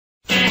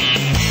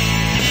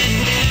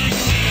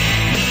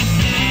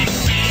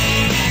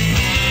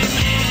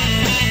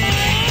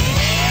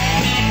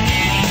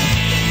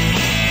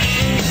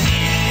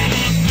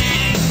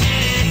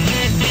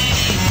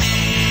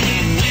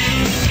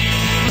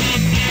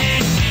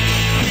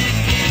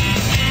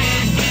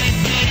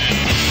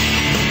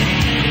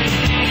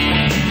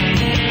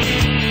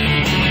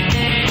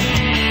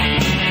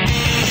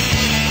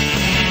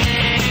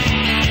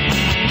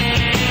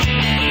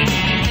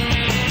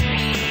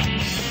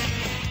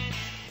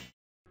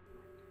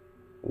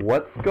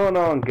What's going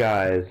on,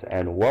 guys,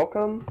 and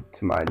welcome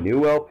to my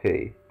new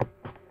LP.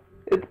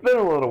 It's been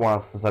a little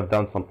while since I've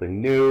done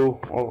something new.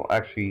 Well,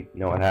 actually,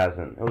 no, it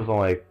hasn't. It was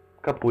only a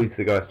couple weeks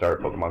ago I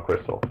started Pokemon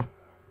Crystal.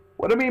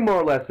 What I mean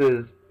more or less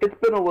is, it's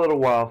been a little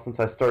while since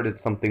I started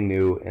something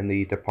new in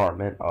the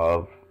department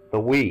of the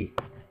Wii.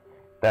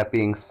 That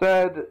being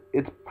said,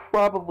 it's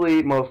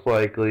probably most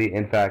likely,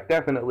 in fact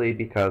definitely,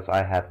 because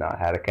I have not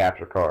had a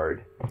capture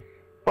card.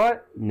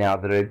 But now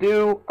that I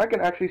do, I can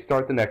actually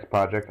start the next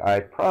project I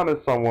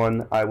promised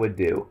someone I would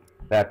do,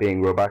 that being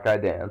Robot Guy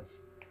Dance.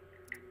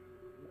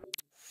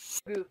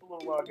 I did this a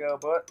little while ago,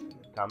 but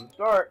time to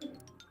start.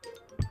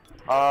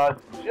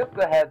 Just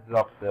a heads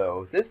up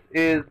though, this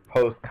is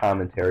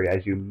post-commentary,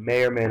 as you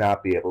may or may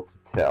not be able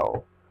to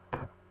tell.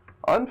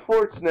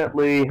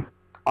 Unfortunately,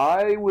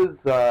 I was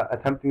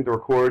attempting to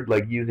record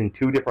using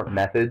two different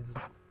methods,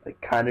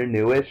 kinda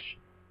newish,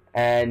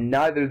 and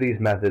neither of these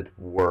methods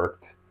worked.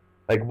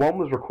 One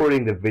was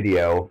recording the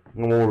video,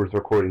 and one was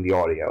recording the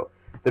audio.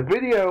 The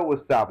video was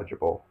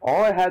salvageable.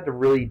 All I had to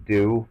really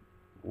do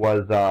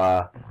was,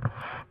 I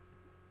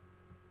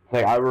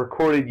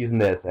recorded using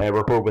this, and I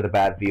recorded with a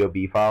bad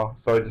VOB file,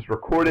 so I just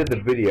recorded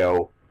the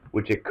video,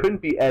 which it couldn't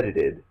be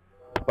edited,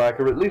 but I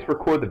could at least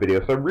record the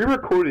video. So I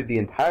re-recorded the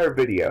entire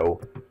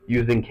video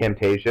using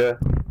Camtasia,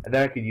 and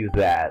then I could use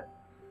that.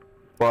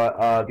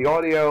 But the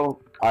audio,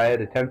 I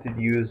had attempted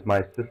to use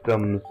my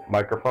system's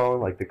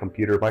microphone, the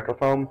computer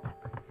microphone.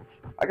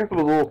 I guess I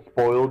was a little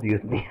spoiled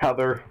using the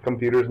other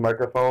computer's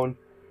microphone,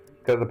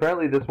 because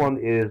apparently this one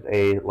is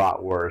a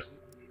lot worse.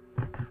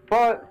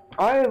 But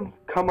I have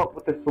come up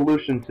with a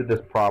solution to this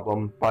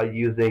problem by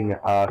using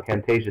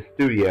Camtasia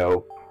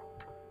Studio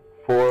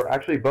for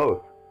actually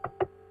both.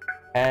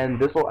 And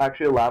this will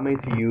actually allow me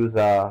to use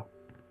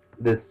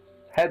this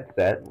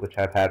headset, which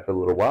I've had for a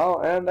little while,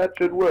 and that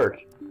should work.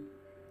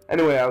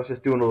 Anyway, I was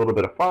just doing a little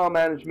bit of file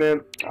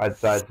management. I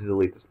decided to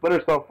delete the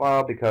Splinter Cell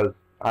file because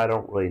I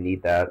don't really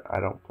need that. I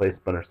don't play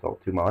Splinter Cell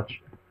too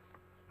much.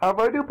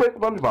 However, I do play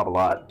Spongebob a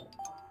lot.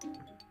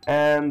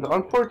 And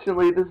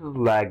unfortunately, this is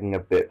lagging a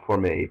bit for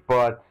me,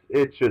 but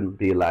it shouldn't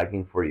be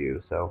lagging for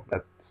you, so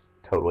that's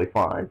totally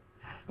fine.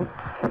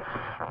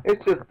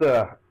 It's just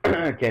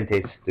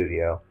Camtasia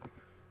Studio.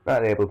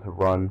 Not able to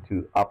run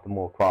to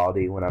optimal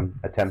quality when I'm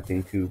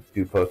attempting to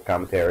do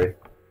post-commentary.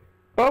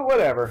 But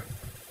whatever.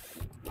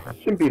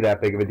 Shouldn't be that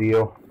big of a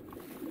deal.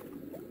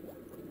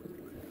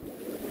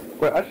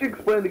 But I should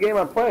explain the game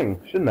I'm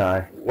playing, shouldn't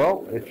I?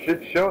 Well, it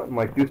should show it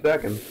in 2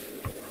 seconds.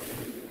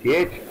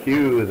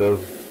 THQ, those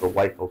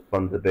delightful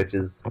sons of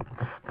bitches.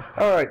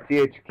 Alright,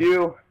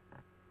 THQ.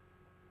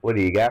 What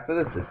do you got for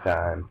this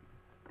time?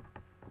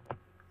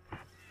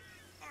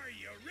 Are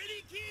you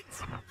ready,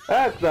 kids?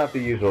 That's not the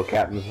usual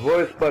captain's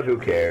voice, but who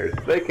cares?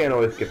 They can't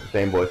always get the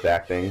same voice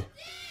acting.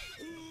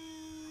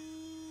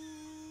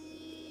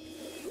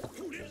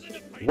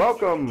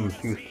 Welcome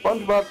to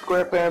Spongebob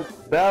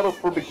Squarepants Battle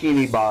for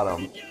Bikini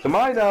Bottom. To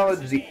my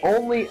knowledge, the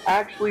only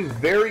actually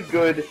very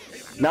good,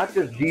 not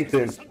just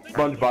decent,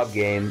 SpongeBob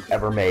game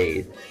ever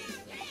made.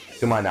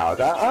 To my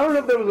knowledge. I don't know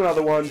if there was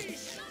another one.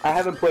 I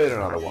haven't played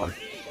another one.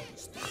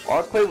 All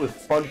I played was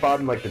SpongeBob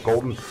and the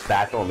Golden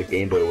Satchel on the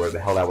Game Boy, where the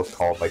hell that was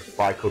called,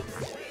 Flycook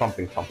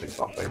something something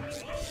something.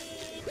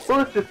 So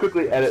let's just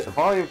quickly edit the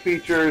volume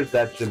features.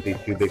 That shouldn't be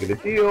too big of a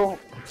deal.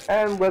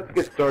 And let's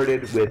get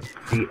started with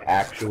the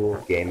actual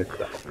game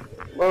itself.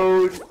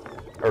 Load,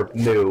 or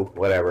new,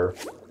 whatever.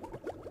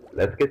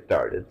 Let's get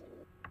started.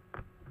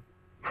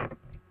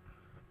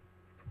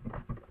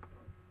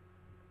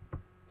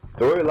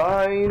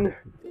 Storyline,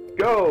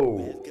 go!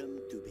 Welcome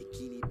to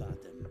Bikini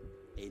Bottom,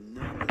 a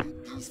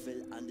normally peaceful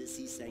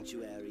undersea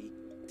sanctuary.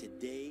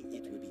 Today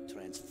it will be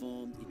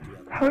transformed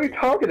into a... How are you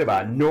talking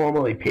about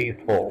normally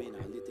peaceful?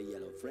 Our little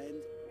yellow friend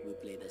will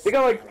play the... They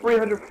got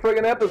 300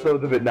 friggin'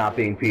 episodes of it not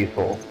being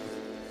peaceful.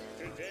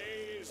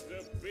 Today is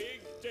the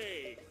big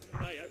day.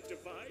 I have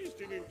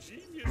devised an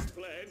ingenious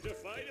plan to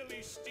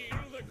finally steal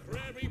the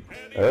Krabby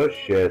Patty. Oh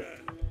shit.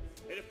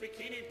 And if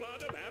Bikini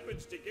Bottom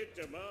happens to get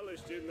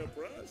demolished in the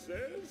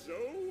process,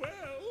 oh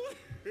well.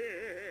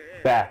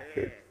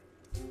 Bastard.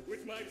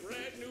 With my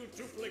brand new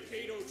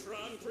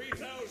Duplicatotron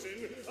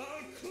 3000,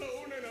 I'll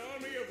clone an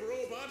army of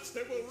robots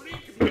that will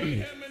wreak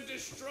mayhem and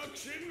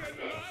destruction at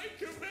my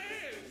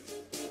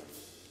command.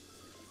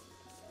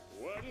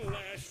 One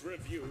last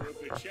review of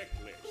the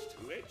checklist.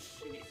 Let's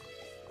see.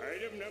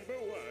 Item number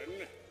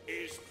 1,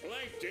 is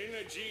Plankton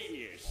a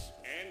genius?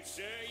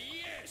 Answer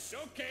yes.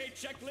 Okay,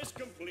 checklist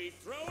complete.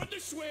 Throw in the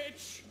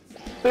switch.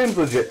 Seems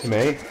legit to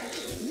me.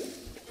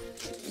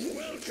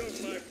 Welcome,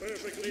 my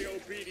perfectly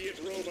obedient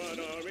robot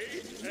army.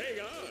 Hang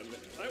on.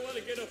 I want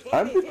to get a photo.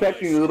 I'm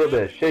detecting a little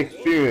bit of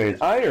Shakespearean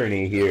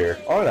irony here,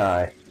 aren't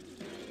I?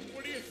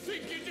 What do you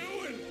think you're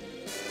doing?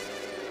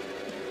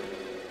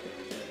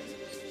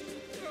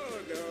 Oh,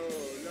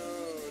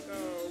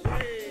 no,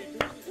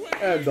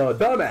 wait. And the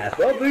Dumbass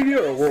of the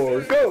Year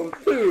award goes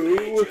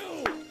to...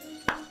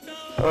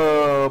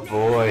 Oh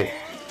boy.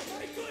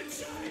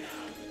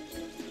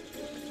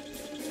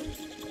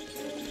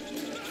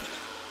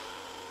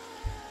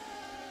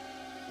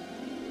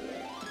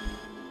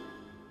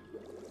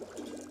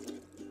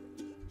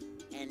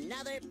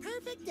 Another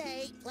perfect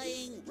day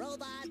playing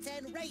robots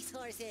and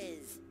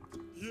racehorses.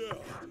 Yeah,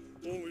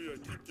 only I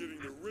keep getting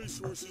the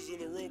racehorses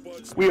and the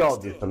robots. We all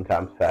do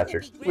sometimes,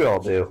 Patrick. We all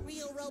do.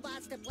 Real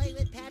robots to play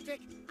with,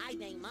 Patrick. I'd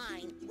name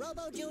mine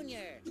Robo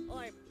Jr.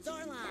 or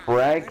Zorlon.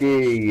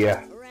 Frankie.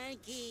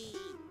 Frankie.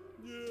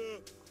 Yeah,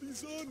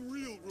 these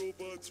unreal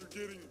robots are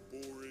getting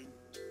boring.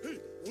 Hey,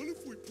 what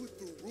if we put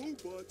the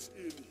robots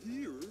in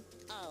here?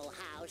 Oh,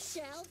 how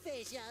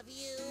shellfish of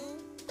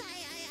you.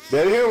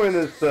 The humor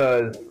is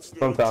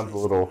sometimes a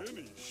little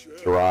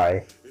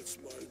dry.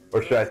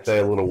 Or should I say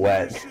a little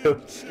wet?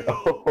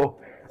 Oh.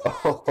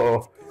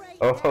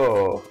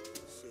 So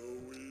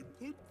we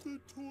put the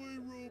toy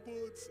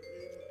robots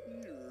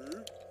in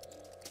here.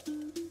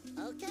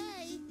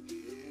 Okay.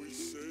 Then we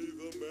say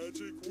the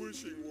magic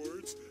wishing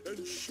words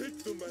and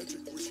shake the magic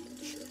wishing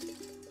check.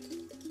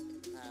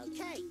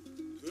 Okay.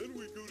 Then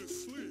we go to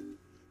sleep,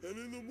 and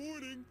in the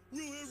morning,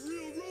 we'll have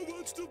real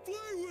robots to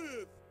play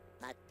with!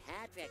 But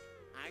Patrick,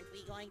 aren't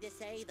we going to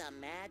say the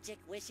magic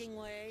wishing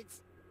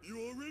words? You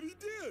already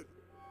did!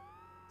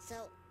 So,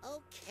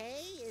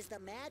 okay is the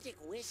magic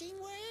wishing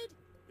word?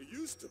 It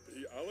used to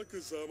be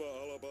Alakazama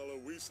Alabala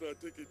Wisna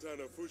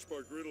Tikitana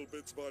Fushbar Griddle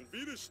Bits Von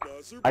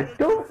Vitaschnasser. I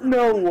don't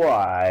know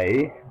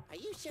why, Are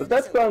you sure but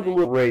that sounds a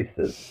little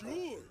racist.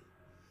 Sure.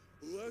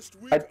 Last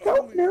week I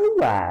don't know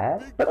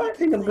why, but I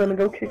think I'm gonna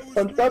go kick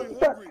SpongeBob's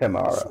butt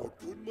tomorrow.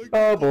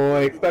 Oh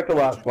boy, expect a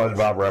lot of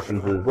SpongeBob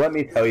references, let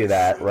me tell you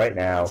that right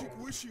now.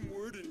 Wishing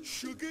word and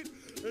shook it,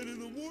 and in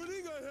the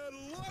morning I had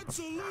lots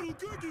of little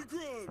cookie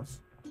crumbs.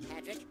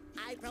 Patrick,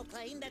 I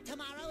proclaim that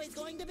tomorrow is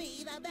going to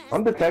be the best.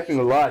 I'm detecting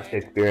a lot of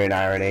Shakespearean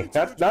irony.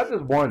 Not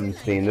just one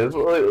scene. There's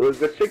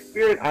the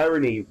Shakespearean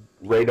irony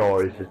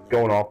radar is just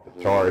going off the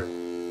charts.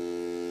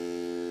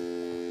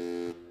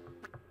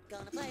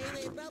 Gonna play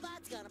with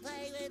robots, gonna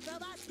play with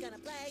robots, gonna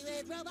play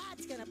with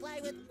robots, gonna play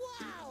with...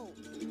 Wow!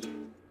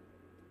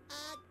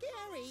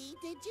 Gary,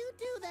 did you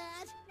do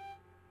that?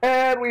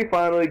 And we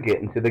finally get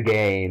into the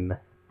game.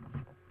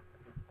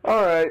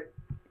 Alright,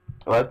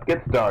 let's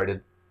get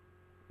started.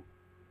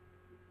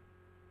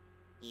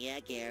 Yeah,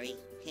 Gary,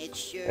 it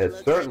sure It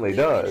looks certainly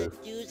like we're in does. a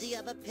doozy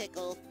of a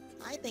pickle.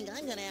 I think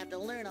I'm gonna have to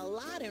learn a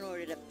lot in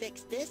order to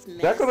fix this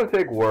mess. That's gonna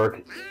take work.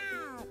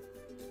 Ow!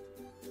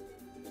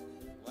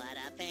 What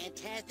a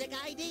fantastic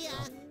idea!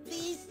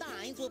 These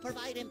signs will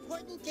provide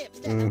important tips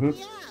to help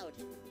me out.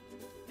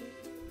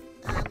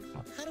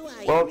 How do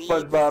I Well, read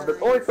SpongeBob, the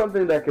it's only signs?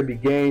 something that can be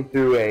gained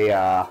through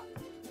a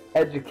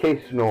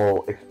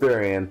educational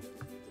experience,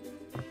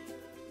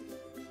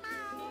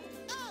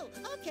 Oh,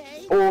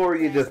 okay. or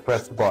you just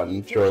press the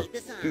button. Sure,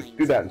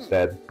 do that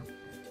instead.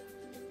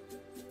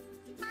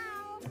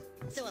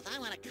 So if I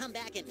want to come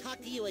back and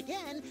talk to you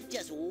again,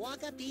 just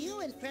walk up to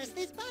you and press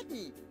this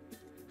button.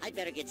 I'd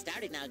better get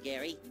started now,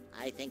 Gary.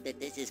 I think that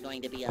this is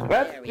going to be a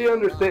That's very the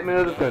understatement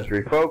of the long day.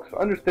 century, folks.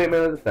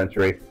 Understatement of the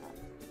century.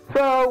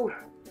 So,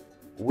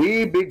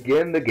 we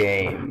begin the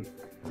game.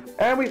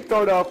 And we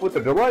start off with the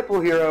delightful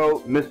hero,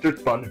 Mr.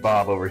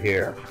 SpongeBob over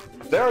here.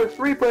 There are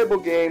 3 playable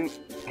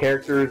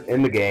characters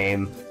in the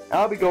game.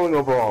 I'll be going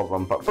over all of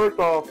them, but first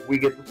off, we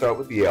get to start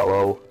with the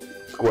yellow,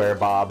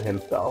 Squarebob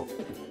himself.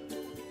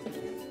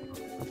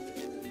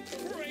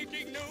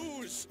 Breaking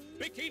news!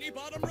 Bikini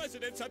Bottom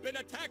residents have been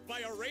attacked by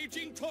a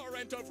raging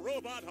torrent of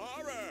robot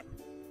horror.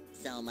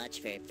 So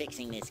much for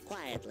fixing this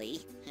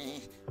quietly.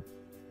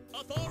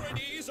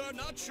 Authorities are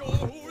not sure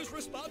who is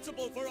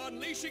responsible for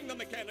unleashing the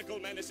mechanical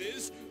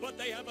menaces, but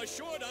they have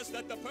assured us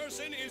that the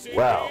person is in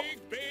Wow.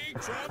 big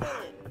trouble.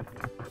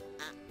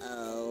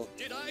 Uh-oh.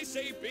 Did I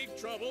say big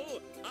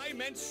trouble? I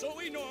meant so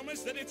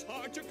enormous that it's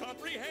hard to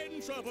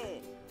comprehend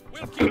trouble.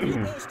 We'll keep you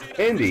posted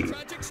as Indeed. this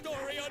tragic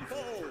story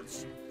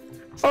unfolds.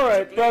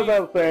 Alright, so as I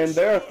was saying,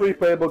 there are 3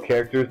 playable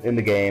characters in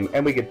the game,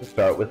 and we get to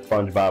start with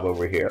SpongeBob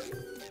over here.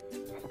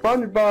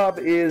 SpongeBob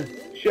is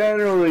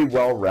generally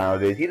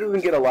well-rounded. He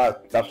doesn't get a lot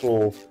of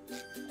special,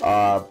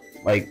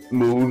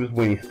 moves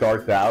when he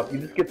starts out. He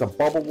just gets a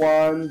bubble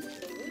wand,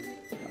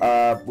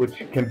 which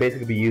can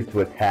basically be used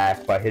to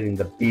attack by hitting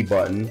the B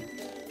button,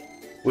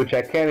 which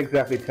I can't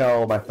exactly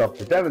tell myself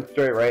to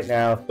demonstrate right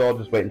now, so I'll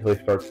just wait until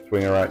he starts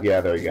swinging around.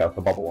 Yeah, there you go,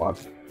 the bubble wand.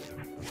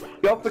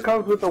 He also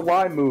comes with the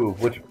Y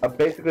move, which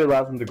basically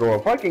allows him to grow a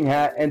Viking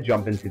hat and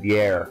jump into the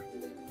air.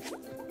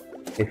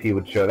 If he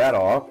would show that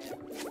off.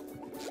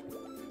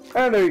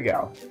 And there you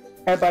go.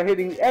 And by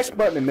hitting the X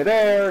button in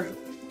midair,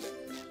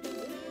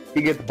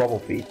 he gets bubble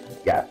feet.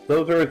 Yes,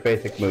 those are his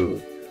basic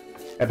moves.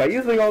 And by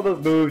using all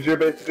those moves, you're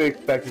basically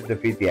expected to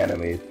defeat the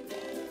enemies.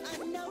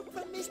 A note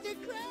from Mr.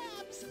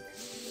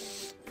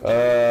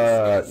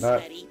 Krabs.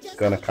 Not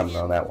gonna comment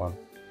on that one.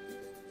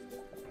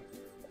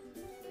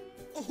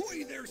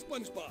 Ahoy there,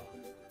 SpongeBob!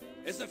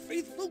 As a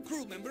faithful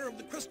crew member of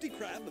the Krusty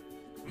Krab,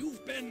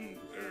 you've been,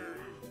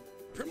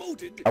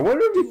 promoted... I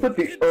wonder if you to put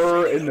the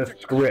head in the sailor.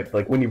 script,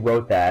 like when you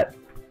wrote that.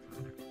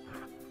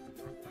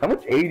 How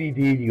much ADD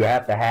do you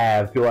have to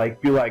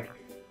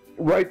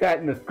write that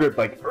in the script,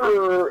 like,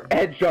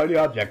 head shiny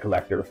object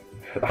collector?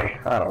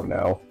 I don't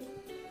know.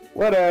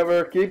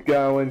 Whatever, keep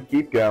going,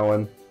 keep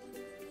going.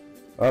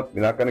 Oh,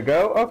 you're not gonna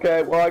go?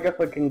 Okay, well, I guess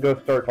I can go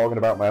start talking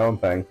about my own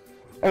thing.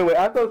 Anyway,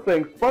 as I was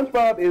saying,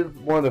 Spongebob is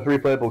one of the 3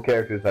 playable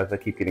characters as I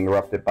keep getting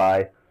interrupted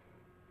by.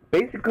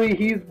 Basically,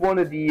 he's one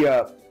of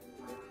the,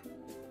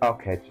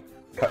 Okay,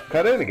 just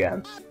cut in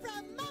again. A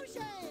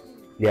promotion!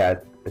 Yeah,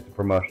 it's a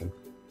promotion.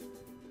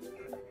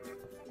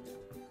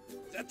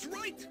 That's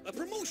right, a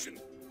promotion.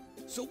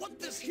 So what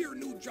this here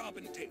new job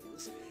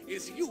entails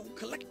is you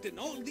collecting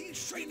all these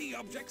shiny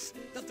objects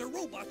that the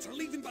robots are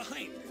leaving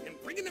behind and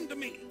bringing them to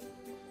me.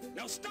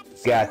 Now stop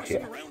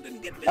Gotcha. around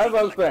and get busy. As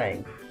I was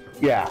saying,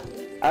 yeah,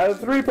 out of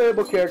 3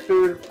 playable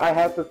characters, I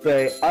have to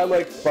say, I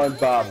like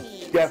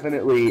Spongebob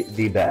definitely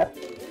the best.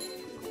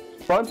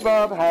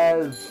 Spongebob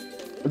has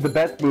the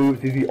best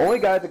moves. He's the only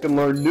guy that can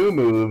learn new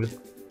moves,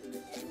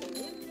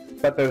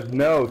 but there's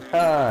no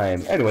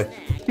time. Anyway,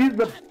 he's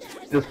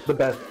just the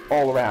best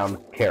all-around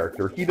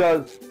character. He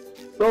does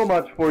so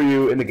much for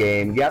you in the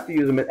game. You have to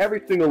use him at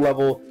every single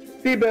level.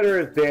 Be better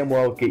as damn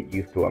well get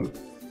used to him.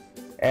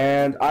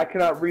 And I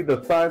cannot read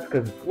those signs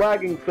because it's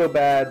lagging so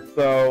bad,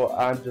 so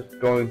I'm just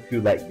going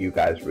to let you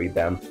guys read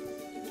them.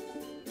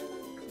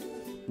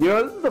 You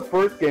know, this is the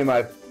first game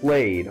I've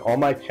played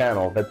on my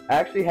channel that's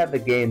actually had the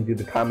game do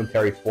the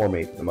commentary for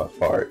me for the most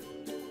part.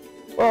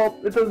 Well,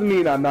 it doesn't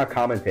mean I'm not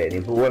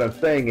commentating, but what I'm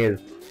saying is,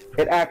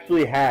 it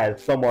actually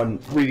has someone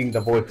reading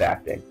the voice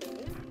acting.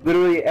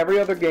 Literally, every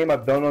other game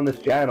I've done on this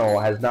channel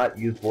has not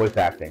used voice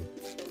acting.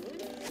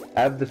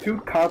 Out of the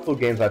 2 console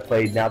games I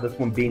played, now this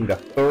one being the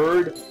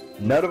 3rd,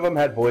 none of them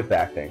had voice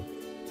acting.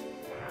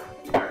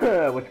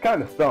 Which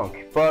kind of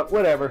stunk, but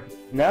whatever.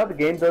 Now the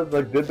game does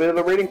a good bit of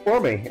the reading for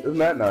me. Isn't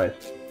that nice?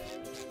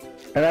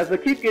 And as I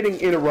keep getting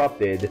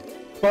interrupted,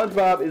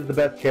 Spongebob is the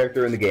best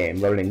character in the game,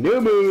 learning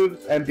new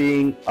moves and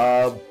being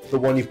the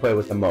one you play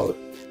with the most.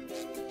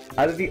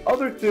 Out of the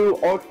other 2,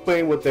 I'll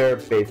explain what their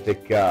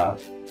basic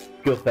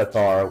skill sets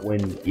are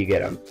when you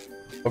get them.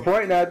 But for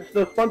right now, just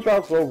know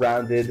Spongebob's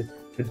well-rounded.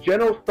 The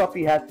general stuff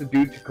he has to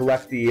do to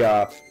collect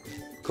the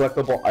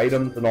collectible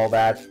items and all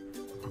that,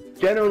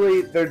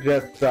 generally, they're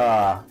just,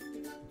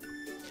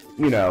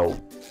 you know,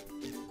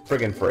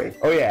 friggin' free.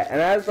 Oh yeah,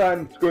 and as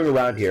I'm screwing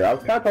around here, I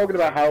was kind of talking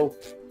about how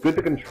good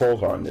the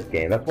controls are in this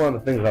game. That's one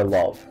of the things I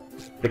love.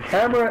 The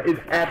camera is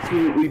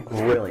absolutely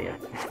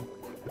brilliant.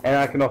 And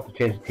I can also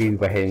change the TV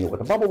by hitting it with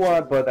a bubble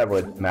wand, but that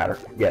really doesn't matter.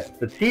 Yes,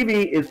 the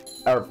TV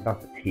is, or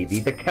not the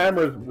TV, the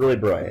camera is really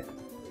brilliant.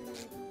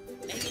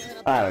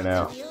 I don't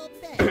know.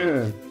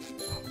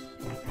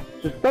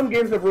 Just some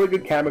games have really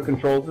good camera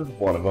controls, this is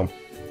one of them.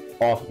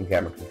 Awesome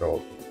camera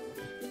controls.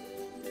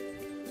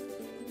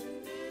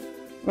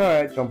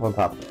 Alright, jump on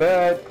top of the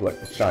bed,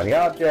 collect the shiny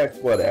objects,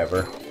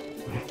 whatever.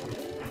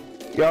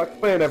 Yeah, I'll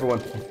explain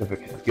everyone's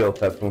specific skill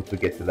sets once we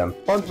get to them.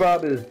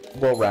 Spongebob is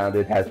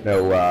well-rounded, has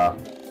no,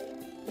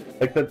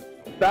 like the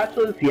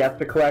spatulas he has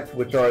to collect,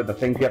 which are the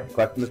things you have to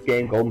collect in this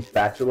game, golden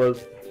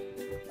spatulas.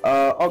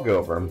 I'll go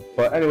over them.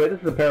 But anyway, this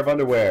is a pair of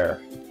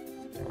underwear.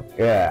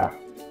 Yeah.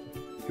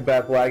 Too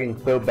bad it's lagging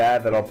so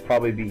bad that I'll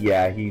probably be,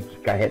 yeah, he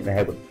just got hit in the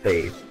head with a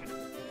save.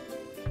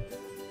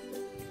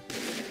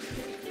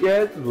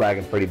 Yeah, this is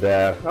lagging pretty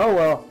bad. Oh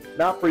well,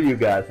 not for you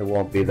guys it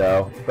won't be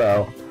though,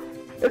 so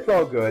it's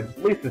all good.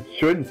 At least it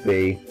shouldn't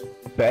be.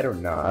 Better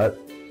not.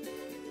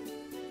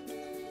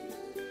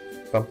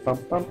 Na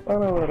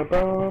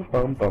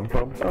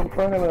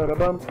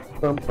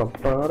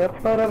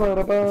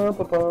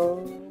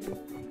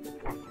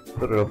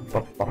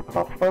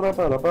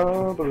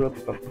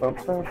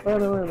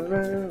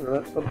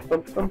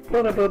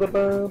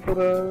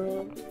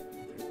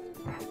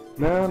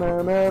na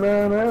na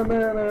na na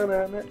na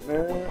na na na.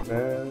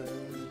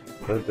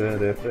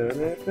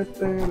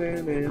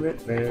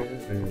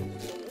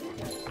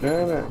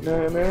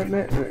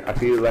 I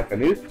feel like a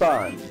new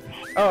sponge.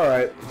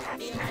 Alright.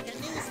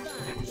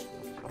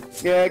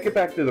 Yeah, get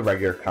back to the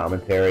regular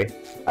commentary.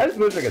 I just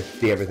wish I could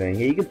see everything.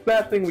 You can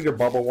smash things with your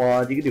bubble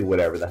wand, you can do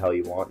whatever the hell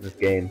you want in this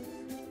game.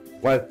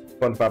 Why is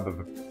SpongeBob have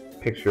a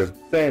picture of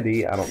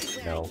Sandy? I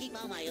don't know.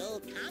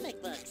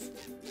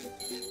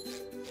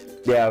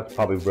 Yeah, it's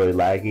probably really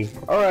laggy.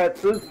 Alright,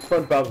 so this is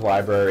SpongeBob's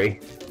library.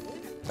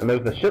 And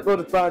there's a shitload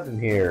of signs in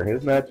here.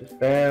 Isn't that just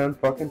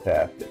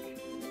fan-fucking-tastic?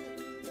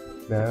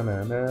 Na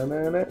na na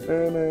na na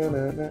na na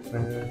na na.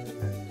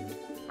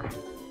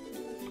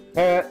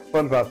 Alright,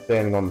 SpongeBob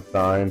standing on the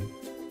sign.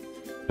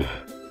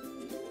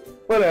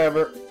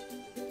 Whatever.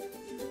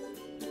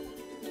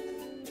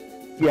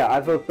 Yeah,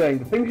 as I was saying,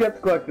 the things you have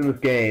to collect in this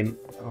game...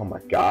 Oh my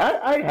god,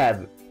 I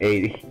have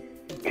 80.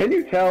 Can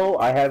you tell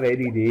I have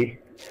ADD?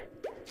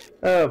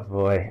 Oh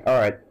boy.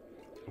 Alright.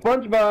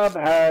 SpongeBob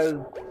has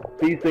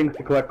these things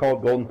to collect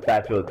called golden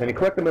spatulas, and you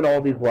collect them in all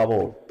these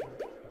levels.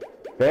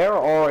 There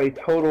are a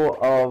total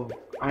of,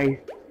 I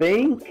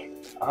think,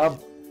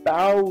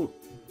 about...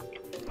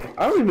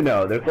 I don't even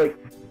know. There's like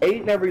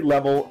 8 in every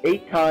level,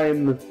 8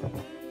 times...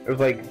 There's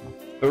like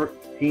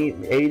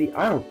 13, 80,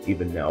 I don't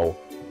even know.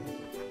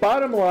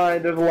 Bottom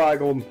line, there's a lot of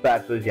golden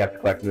spatulas you have to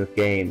collect in this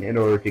game in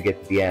order to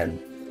get to the end.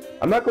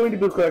 I'm not going to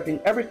be collecting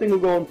every single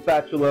golden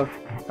spatula,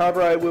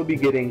 however I will be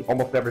getting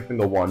almost every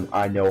single one.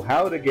 I know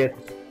how to get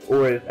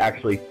or it's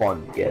actually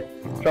fun to get.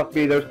 Trust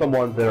me, there's some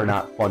ones that are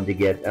not fun to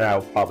get, and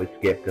I'll probably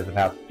skip because of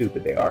how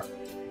stupid they are.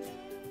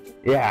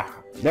 Yeah,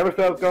 never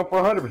said I was going for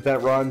a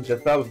 100% run,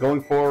 just I was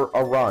going for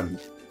a run.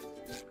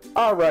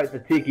 Alright, the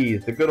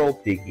Tikis, the good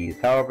old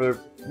Tikis. However,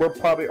 we're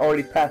probably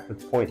already past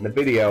this point in the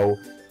video,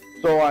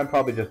 so I'm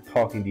probably just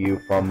talking to you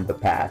from the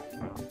past,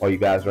 while you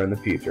guys are in the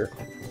future.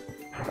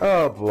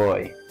 Oh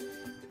boy.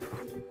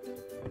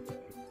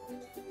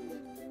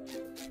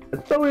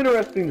 It's so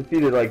interesting to see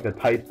the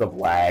types of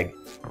lag.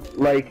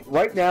 Like,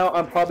 right now,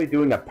 I'm probably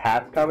doing a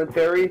past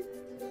commentary,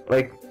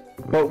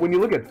 but when you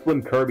look at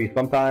Slim Kirby,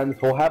 sometimes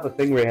he'll have a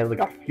thing where he has,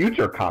 a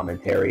future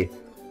commentary.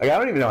 I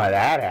don't even know how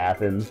that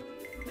happens.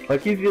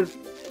 He just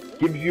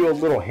gives you a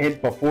little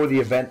hint before the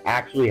event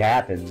actually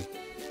happens.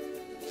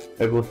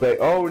 We'll say,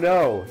 oh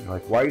no. You're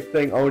like, why are you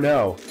saying, oh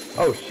no?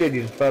 Oh shit,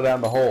 you just fell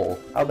down the hole.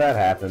 How'd that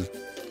happen?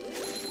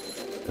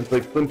 It's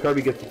like Slim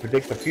Kirby gets to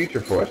predict the future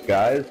for us,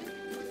 guys.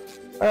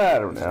 I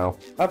don't know.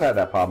 I've had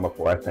that problem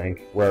before, I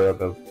think, where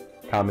the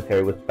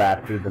commentary was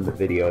faster than the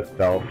video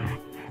itself.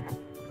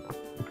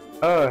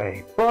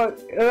 Alright, but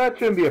that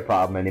shouldn't be a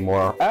problem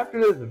anymore. After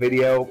this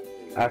video,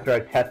 after I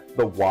test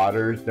the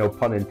waters, no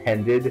pun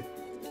intended.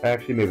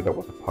 Actually, maybe there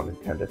was a pun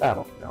intended. I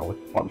don't know.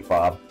 It's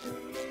SpongeBob.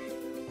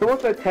 So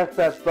once I test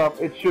that stuff,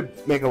 it should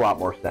make a lot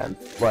more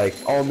sense.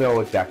 I'll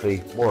know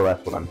exactly, more or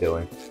less, what I'm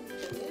doing.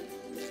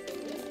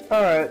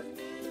 Alright.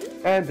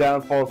 And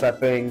down falls that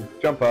thing.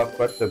 Jump up,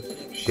 clutch the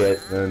shit,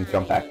 and then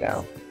jump back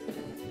down.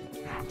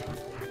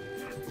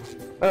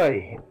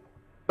 Ay.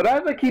 But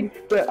as I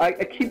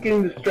keep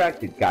getting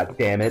distracted, god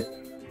damn it.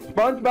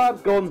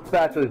 SpongeBob's golden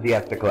spatulas he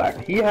has to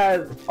collect. He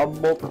has a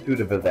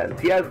multitude of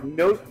events. He has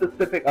no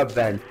specific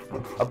event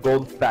of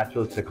golden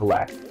spatulas to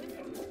collect.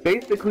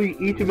 Basically,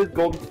 each of his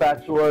golden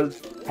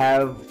spatulas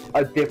have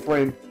a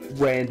different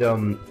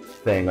random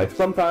thing.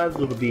 Sometimes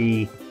it'll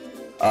be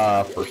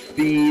for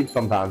speed,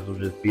 sometimes it'll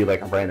just be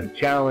a random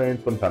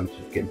challenge, sometimes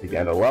just getting to the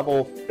end of the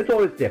level. It's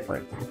always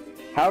different.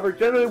 However,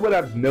 generally what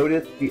I've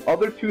noticed, the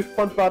other two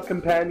SpongeBob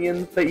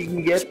companions that you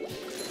can get,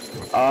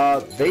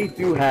 they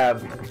do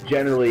have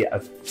generally a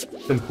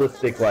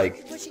simplistic,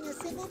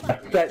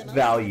 a set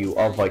value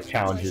of,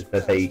 challenges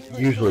that they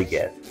usually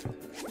get.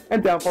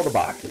 And down fall the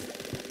boxes.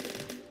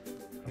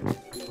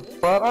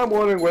 But I'm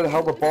wondering where the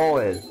hell the ball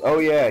is. Oh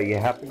yeah, you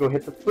have to go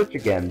hit the switch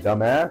again,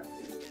 dumbass.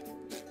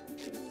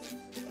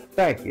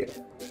 Thank you.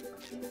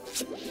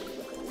 So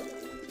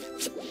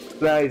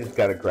now you just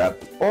gotta grab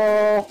the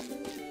ball,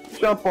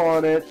 jump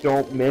on it,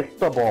 don't miss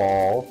the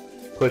ball,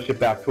 push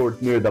it back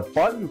towards near the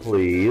button,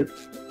 please.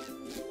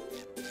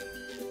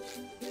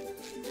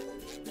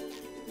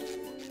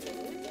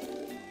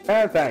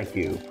 And thank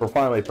you for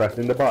finally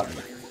pressing the button.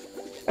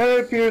 And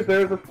it appears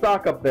there's a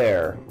stock up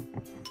there.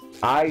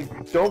 I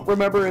don't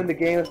remember in the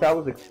game if that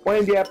was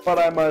explained yet, but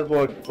I might as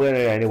well explain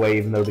it anyway,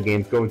 even though the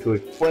game's going to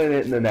explain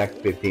it in the next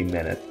 15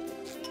 minutes.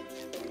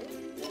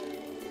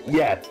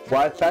 Yes,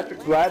 why is Patrick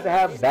glad to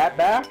have that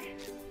back?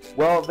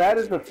 Well, that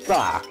is a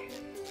stock.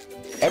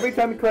 Every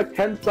time you collect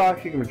 10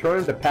 stocks, you can return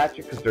them to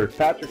Patrick because there's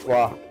Patrick's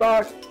lost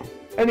stocks,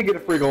 and you get a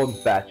free golden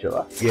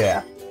spatula.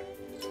 Yeah.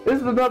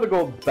 This is another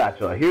golden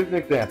spatula. Here's an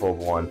example of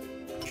one.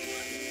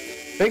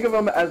 Think of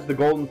them as the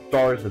golden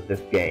stars of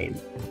this game.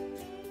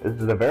 This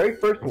is the very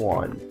first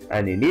one,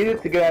 and you need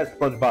it to get out of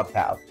SpongeBob's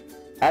house.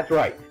 That's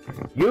right.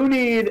 You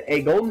need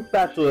a golden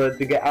spatula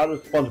to get out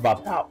of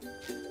SpongeBob's house.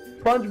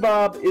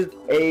 SpongeBob is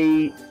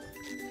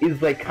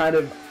kind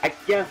of, I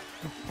guess,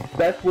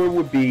 best word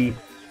would be,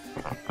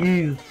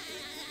 he's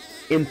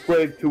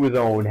enslaved to his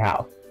own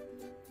house.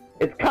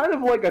 It's kind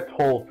of like a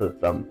toll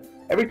system.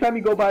 Every time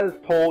you go by this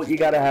toll, you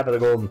gotta have a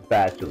golden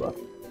spatula.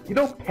 You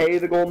don't pay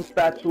the golden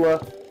spatula,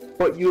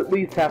 but you at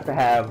least have to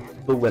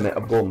have the limit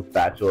of golden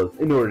spatulas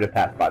in order to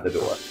pass by the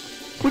door.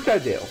 Which I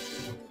do.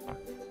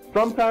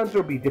 Sometimes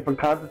there'll be different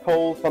kinds of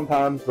tolls,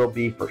 sometimes they'll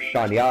be for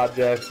shiny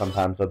objects,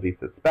 sometimes they'll be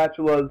for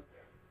spatulas.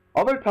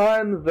 Other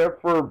times they're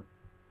for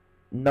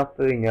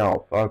nothing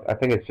else. I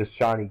think it's just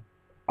shiny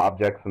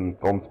objects and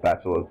golden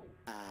spatulas.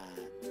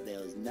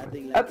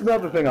 That's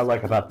another thing I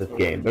like about this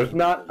game. There's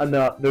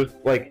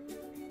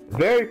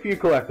very few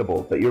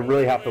collectibles that you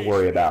really have to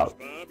worry about.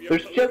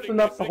 There's just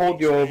enough to hold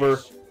you over,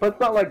 but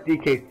it's not like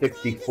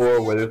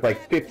DK64 where there's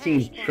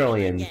 15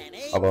 trillion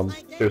of them.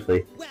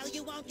 Seriously.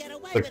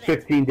 It's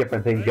 15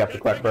 different things you have to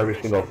collect for every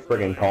single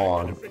friggin'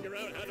 Kong. Figure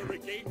out how to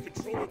regain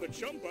control of the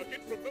chum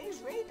bucket from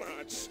those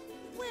robots.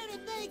 Where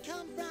did they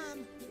come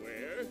from?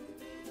 Where?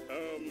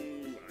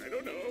 I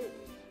don't know.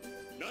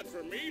 Not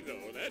for me,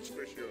 though, that's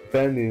for sure.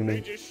 Bending They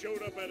me. just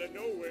showed up out of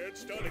nowhere and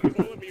started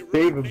calling me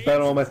They rude even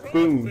bet on my names and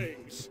spoon.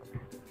 things.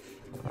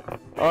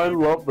 I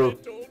love those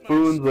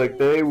spoons like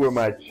they were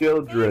my I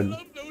children.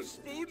 love those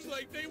spoons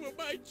like they were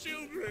my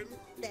children.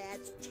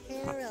 That's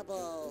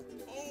terrible.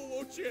 Oh,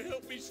 won't you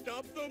help me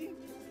stop them?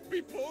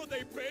 Before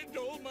they bend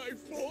all my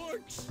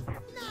forks.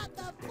 Not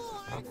the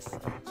forks.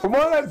 From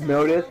what I've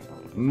noticed,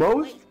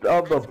 most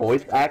of the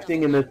voice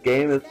acting in this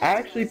game is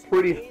actually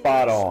pretty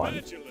spot on.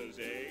 Spatulas,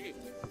 eh?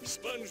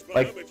 SpongeBob,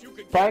 Like, if you could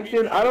get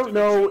Plankton, me I don't back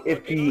know to the if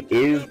shop, he I'll give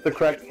is up the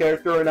correct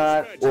character or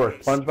not, or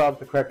if SpongeBob's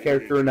the correct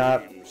character or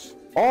not.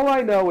 All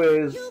I know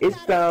is, it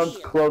sounds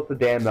close to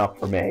damn enough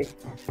for me.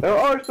 There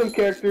are some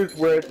characters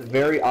where it's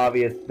very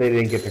obvious they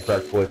didn't get the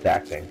correct voice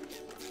acting.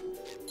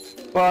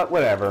 But,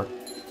 whatever.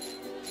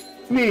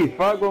 Me,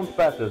 Frogworm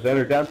Specials,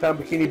 enter downtown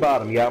Bikini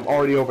Bottom. Yeah, I'm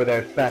already over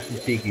there smashing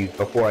tiki's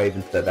before I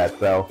even said that,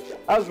 so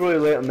I was really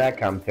late on that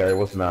commentary,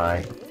 wasn't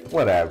I?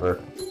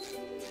 Whatever.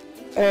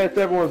 Hey, it's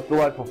everyone's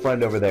delightful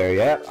friend over there.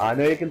 Yeah, I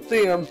know you can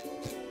see him.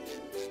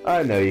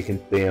 I know you can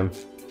see him.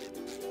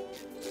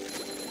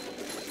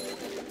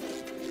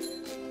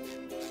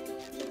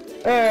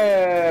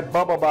 Hey,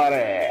 Bubble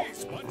Body!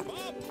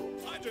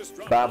 SpongeBob, I just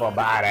dropped Bubble by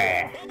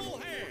Body! Bubble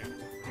Hand.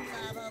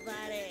 Bubble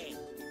Buddy.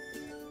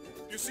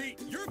 You see,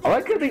 you're I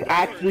like how they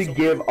actually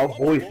give a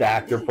voice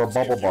actor for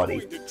Bubble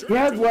Buddy. He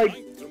has like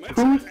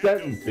 2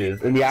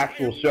 sentences in the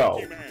actual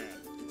show.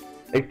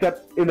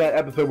 Except in that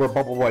episode where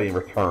Bubble Buddy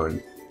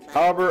returns.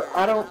 However,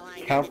 I don't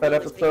count that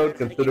episode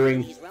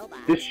considering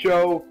this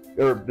show,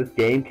 or this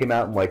game came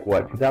out in like,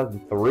 what,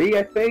 2003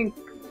 I think?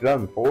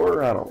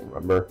 2004? I don't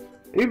remember.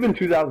 Even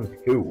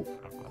 2002.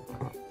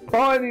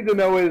 All I need to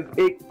know is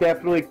it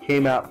definitely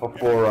came out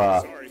before,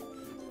 Sorry.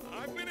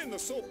 I've been in the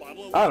soap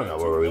bottle. I don't know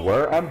where we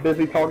were. I'm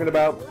busy talking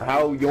about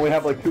how you only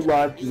have like 2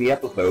 lines in the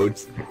episode,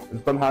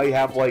 and somehow you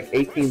have like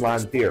 18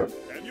 lines here.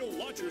 And you'll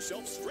launch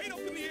yourself straight up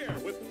in the air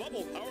with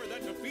bubble power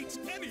that defeats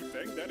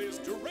anything that is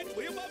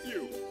directly above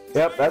you.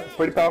 Yep, that's a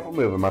pretty powerful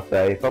move, I must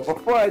say. But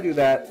before I do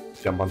that,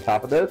 jump on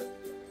top of this.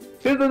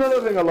 Here's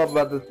another thing I love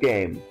about this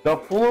game. The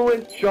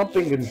fluent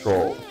jumping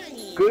control.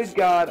 Good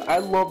God, I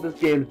love this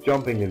game's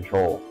jumping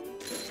control.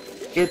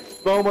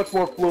 It's so much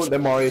more fluent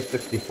than Mario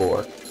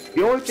 64.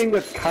 The only thing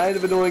that's kind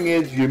of annoying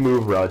is you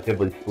move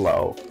relatively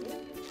slow.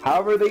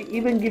 However, they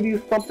even give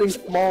you something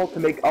small to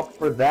make up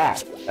for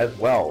that as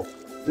well.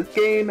 This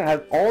game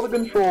has all the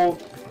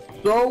controls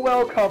so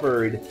well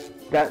covered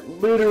that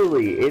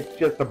literally it's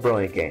just a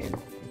brilliant game.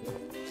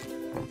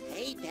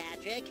 Hey,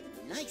 Patrick.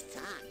 Nice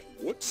sock.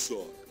 What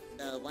sock?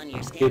 The one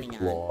you're standing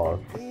It's on.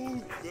 lost.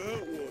 Oh,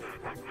 that one.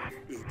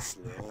 It's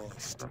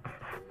lost.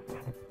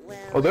 Well,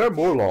 Oh, there are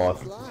more it's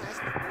lost.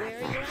 lost. Where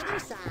are your other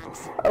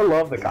socks? I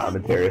love the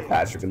commentary of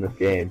Patrick in this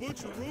game. A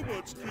bunch of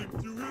robots came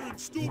through here and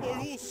stole my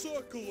whole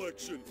sock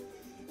collection.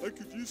 I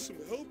could use some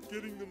help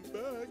getting them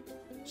back.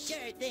 Sure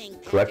thing,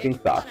 Patrick. Collecting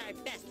socks. What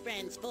are best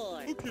friends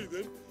for? Okay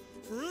then,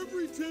 for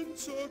every 10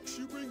 socks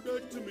you bring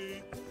back to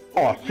me...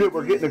 Oh shoot,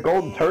 we're getting a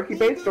golden turkey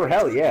baster?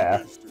 Hell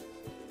yeah.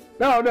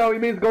 No, he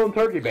means golden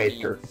turkey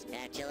baster.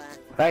 Spatula.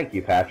 Thank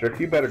you, Patrick.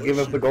 You better give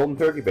us the golden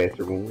turkey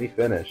baster when we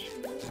finish.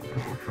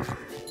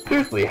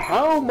 Seriously,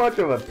 how much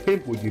of a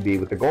pimp would you be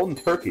with the golden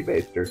turkey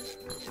baster?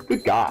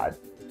 Good God.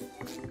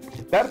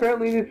 That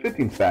apparently needs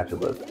 15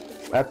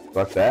 spatulas. That's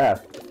sucks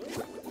ass.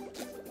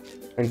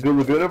 And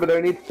Gulu Good over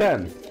there needs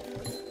 10.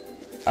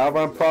 However,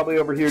 I'm probably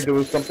over here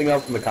doing something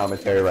else in the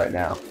commentary right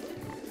now.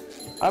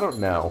 I don't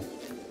know.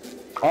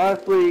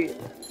 Honestly,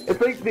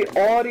 it's like the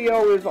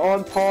audio is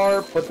on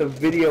par, but the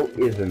video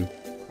isn't.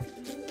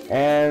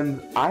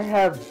 And I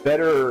have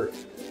better...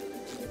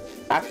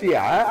 Actually,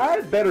 yeah, I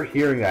have better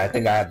hearing than I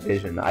think I have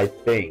vision, I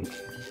think.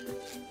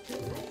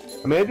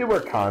 I mean, I do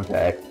wear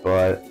contacts,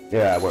 but...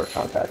 Yeah, I wear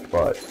contacts,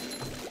 but...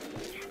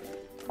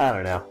 I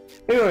don't know.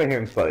 Maybe my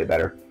hearing's slightly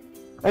better.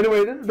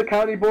 Anyway, this is the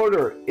county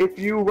border. If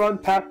you run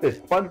past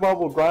it, SpongeBob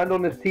will grind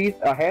on his teeth,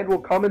 a hand will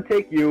come and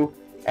take you,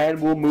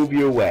 and will move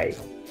you away.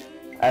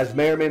 As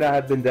may or may not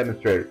have been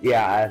demonstrated.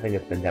 Yeah, I think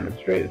it's been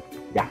demonstrated.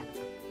 Yeah.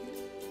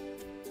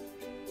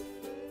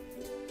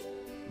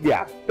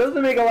 Yeah,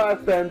 doesn't make a lot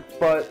of sense,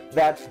 but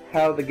that's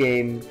how the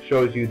game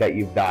shows you that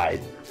you've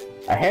died.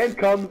 A hand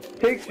comes,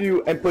 takes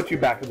you, and puts you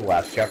back to the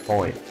last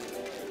checkpoint.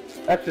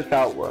 That's just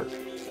how it works.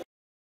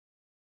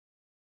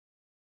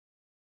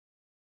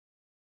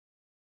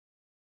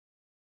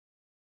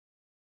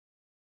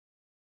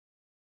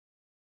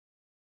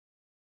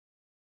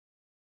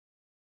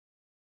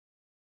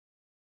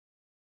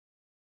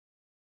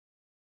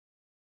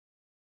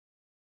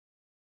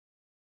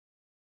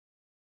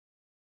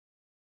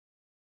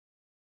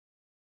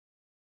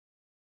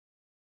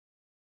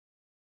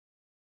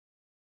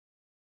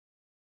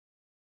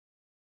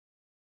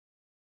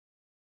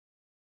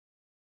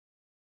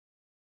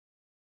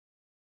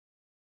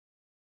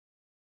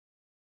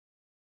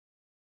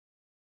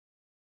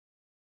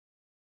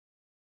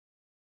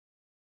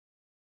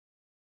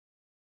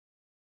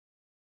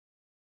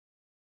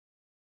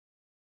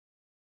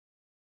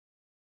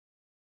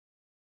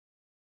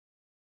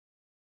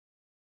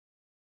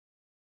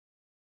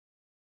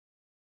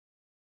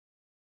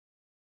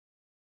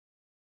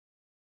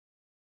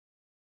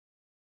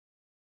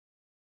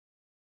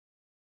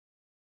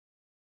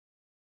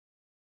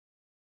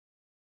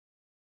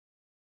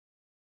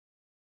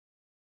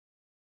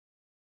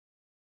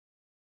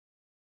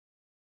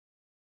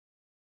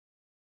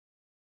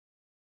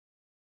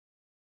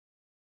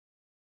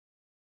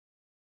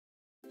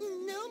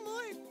 No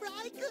more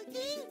fry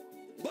cooking?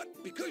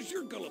 But because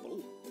you're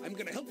gullible, I'm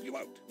gonna help you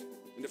out.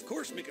 And of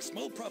course make a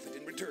small profit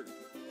in return.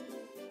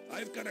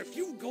 I've got a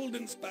few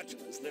golden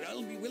spatulas that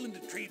I'll be willing to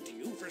trade to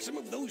you for some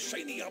of those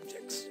shiny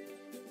objects.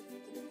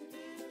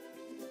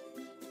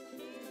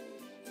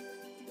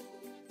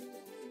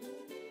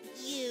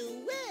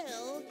 You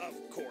will?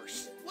 Of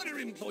course. What are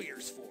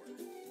employers for?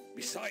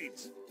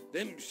 Besides,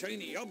 them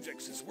shiny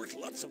objects is worth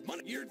lots of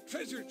money. Your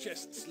treasure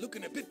chest's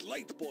looking a bit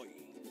light, boy.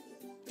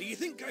 Do you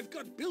think I've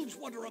got bilge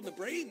water on the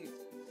brain?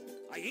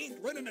 I ain't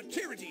running a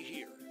charity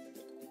here.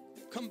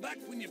 Come back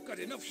when you've got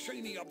enough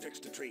shiny objects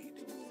to trade.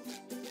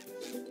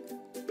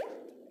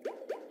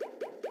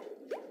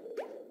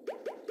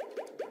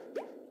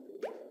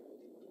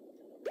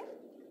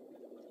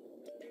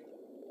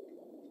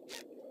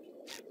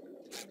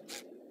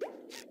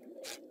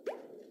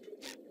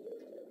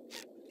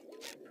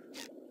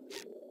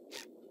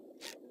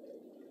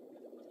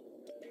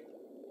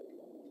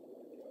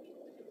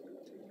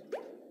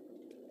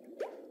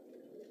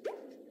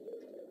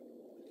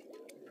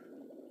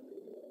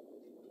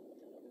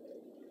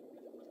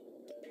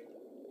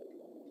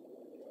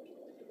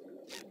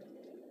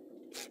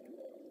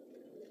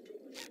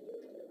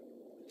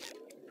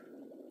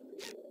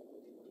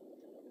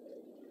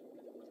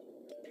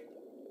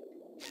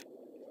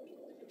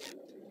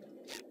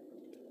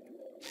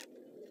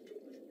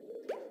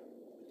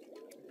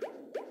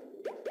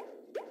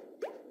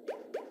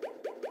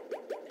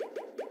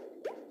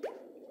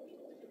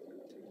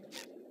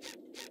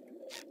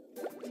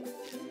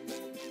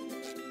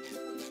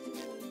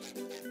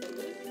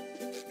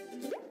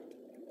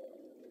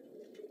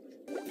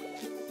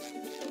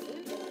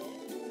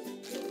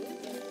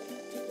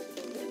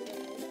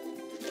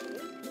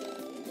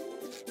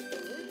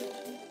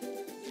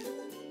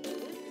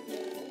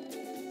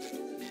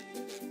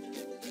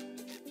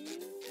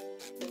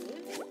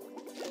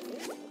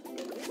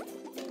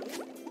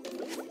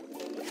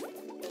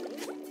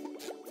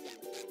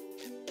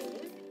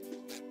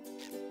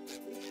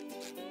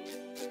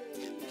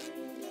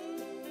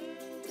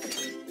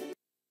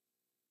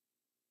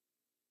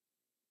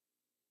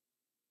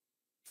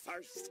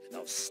 First,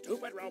 those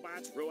stupid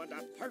robots ruined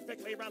a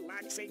perfectly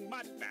relaxing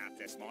mud bath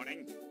this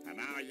morning, and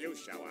now you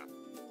show up.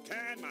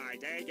 Can my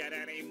day get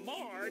any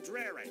more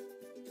dreary?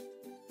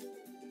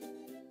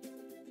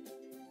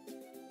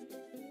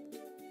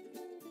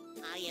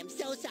 I am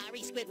so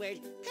sorry,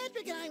 Squidward.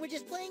 Patrick and I were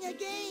just playing a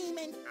game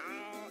and...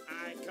 Oh,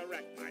 I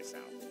correct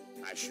myself.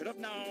 I should have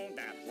known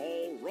that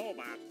whole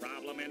robot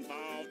problem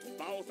involved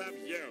both of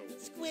you.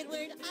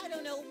 Squidward, I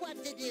don't know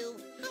what to do.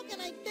 How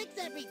can I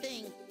fix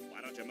everything?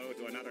 Why don't you move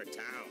to another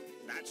town?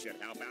 That should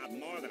help out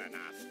more than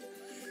enough.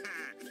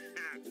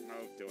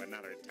 Move to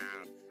another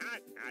town.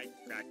 I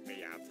cracked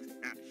me up.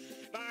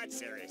 But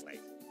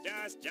seriously,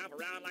 just jump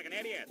around like an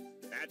idiot.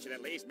 That should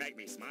at least make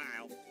me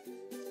smile.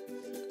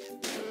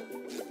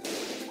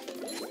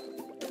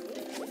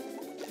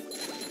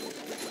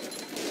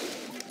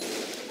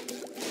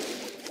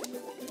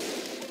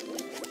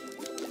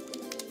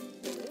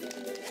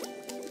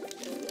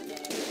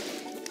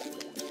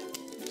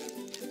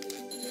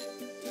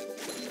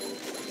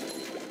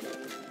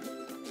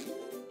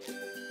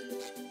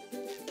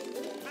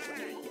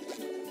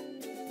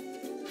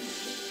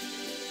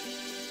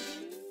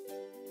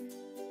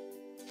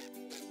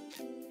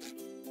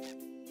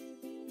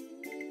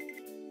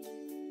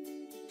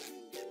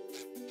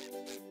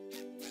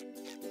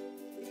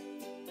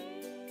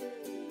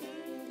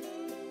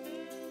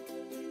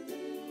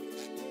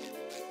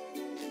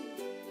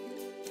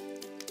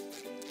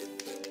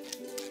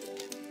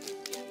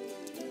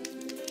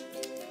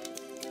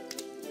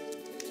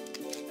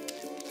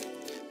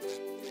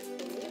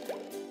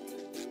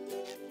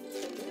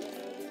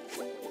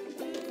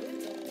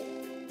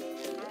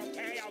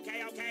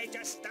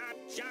 Just stop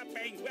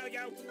jumping, will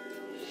you?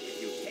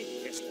 If you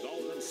take this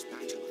golden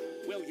spatula,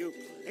 will you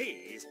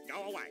please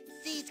go away?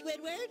 See,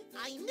 Squidward?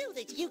 I knew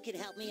that you could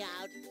help me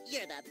out.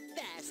 You're the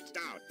best.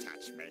 Don't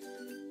touch me.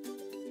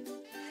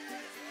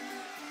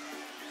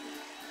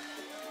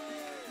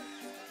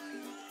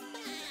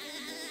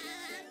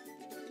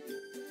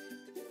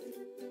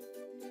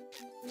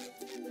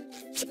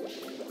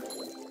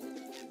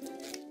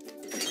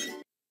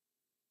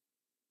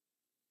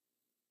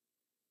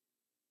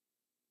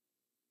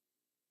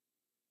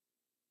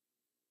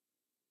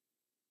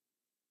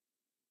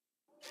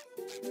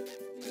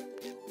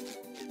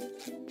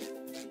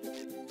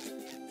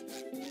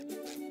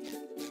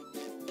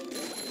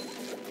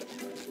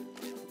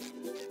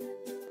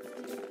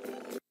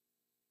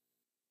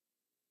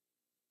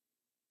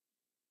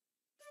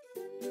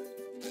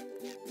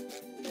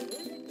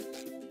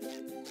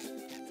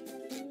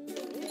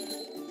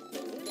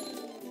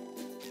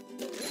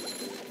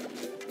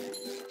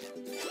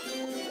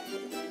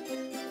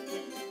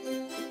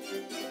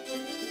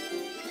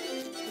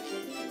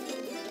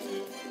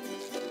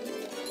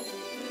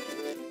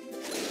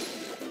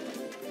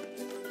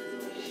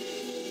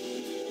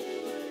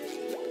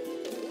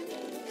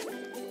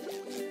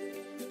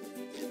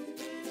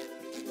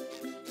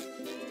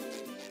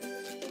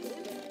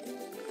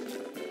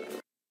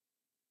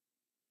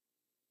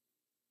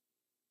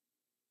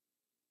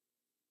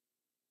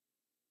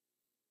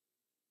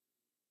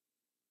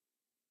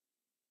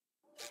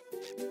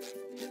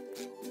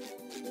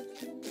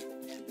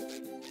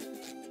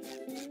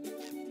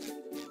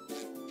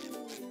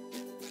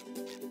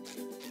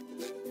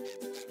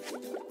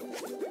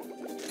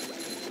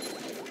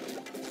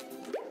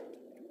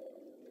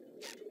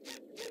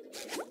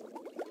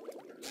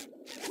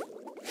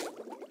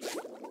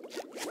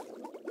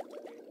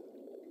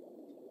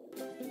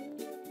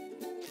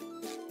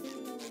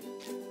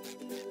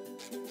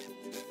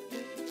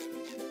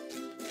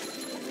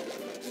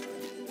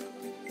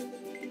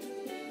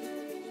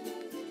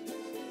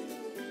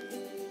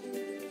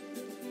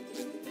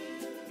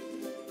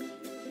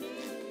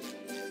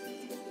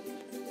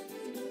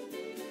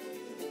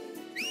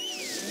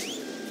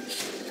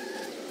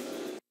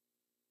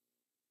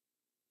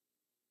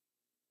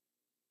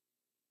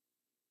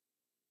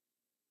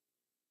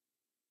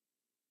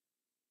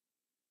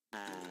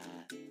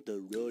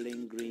 The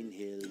rolling green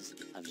hills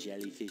of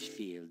Jellyfish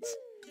Fields,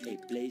 a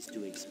place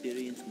to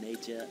experience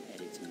nature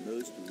at its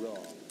most raw,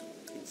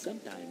 and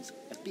sometimes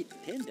a bit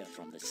tender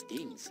from the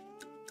stings.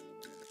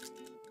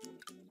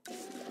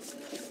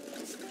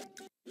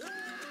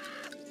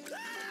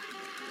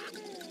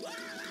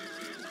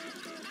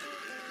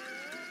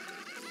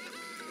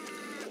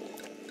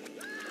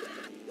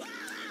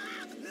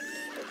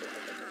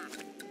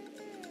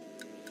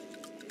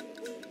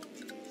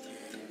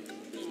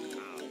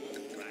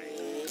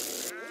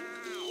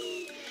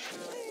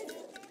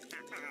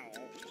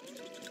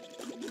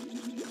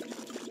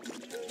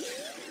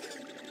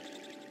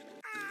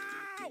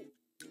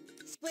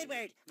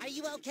 Squidward, are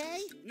you okay?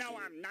 No,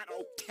 I'm not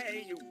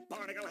okay, you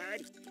barnacle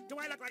head. Do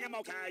I look like I'm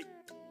okay?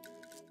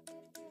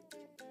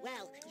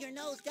 Well, your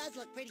nose does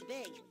look pretty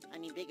big. I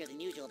mean, bigger than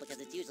usual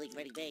because it's usually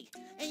pretty big.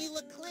 And you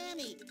look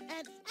clammy.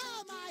 And,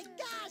 oh my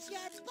gosh, you're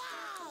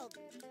bald!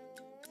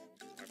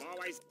 I've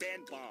always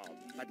been bald,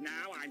 but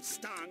now I'm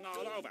stung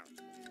all over.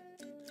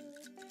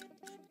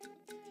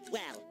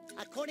 Well,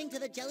 according to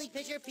the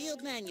Jellyfisher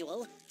Field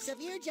Manual,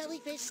 severe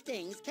jellyfish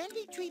stings can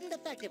be treated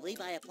effectively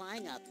by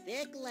applying a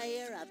thick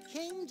layer of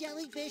king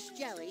jellyfish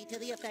jelly to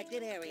the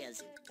affected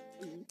areas.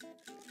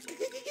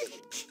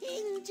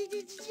 King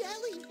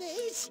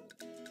jellyfish?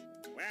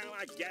 Well,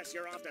 I guess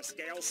you're off to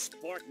scale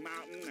Spork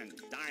Mountain and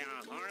die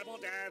a horrible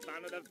death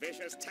under the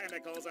vicious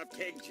tentacles of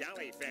king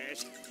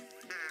jellyfish.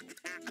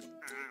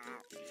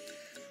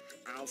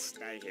 I'll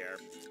stay here,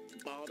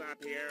 balled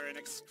up here in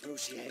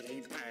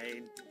excruciating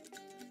pain.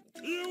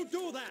 You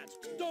do that!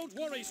 Don't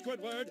worry,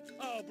 Squidward.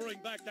 I'll bring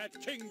back that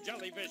king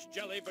jellyfish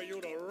jelly for you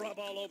to rub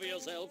all over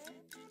yourself.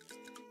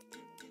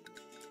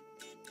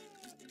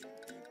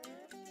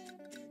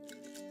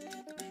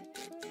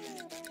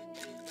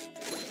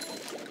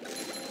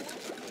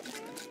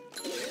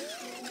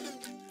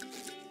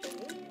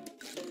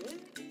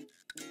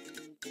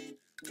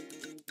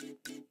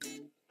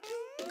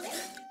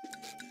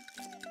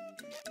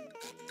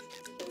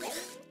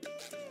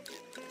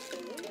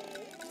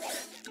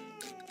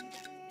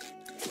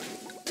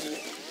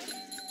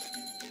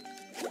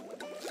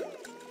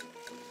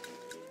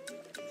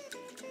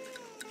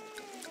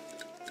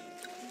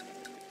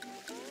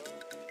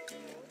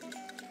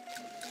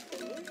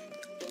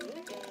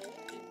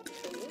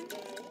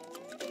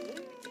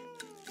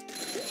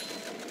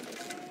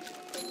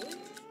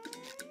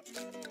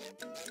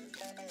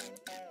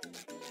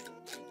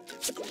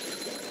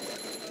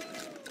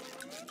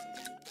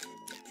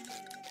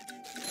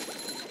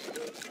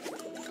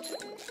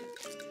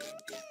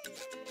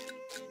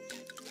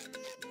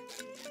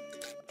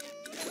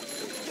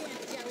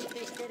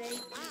 Jellyfish today.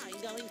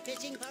 I'm going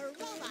fishing for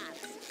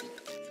robots.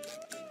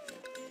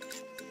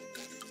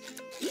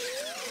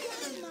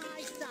 Get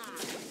my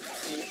sock.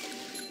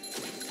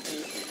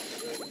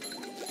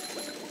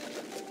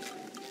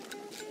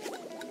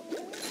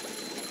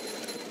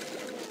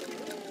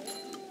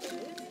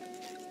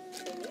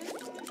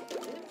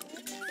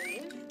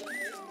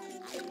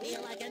 I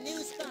feel like a new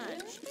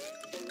sponge.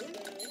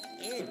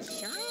 It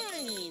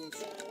shines.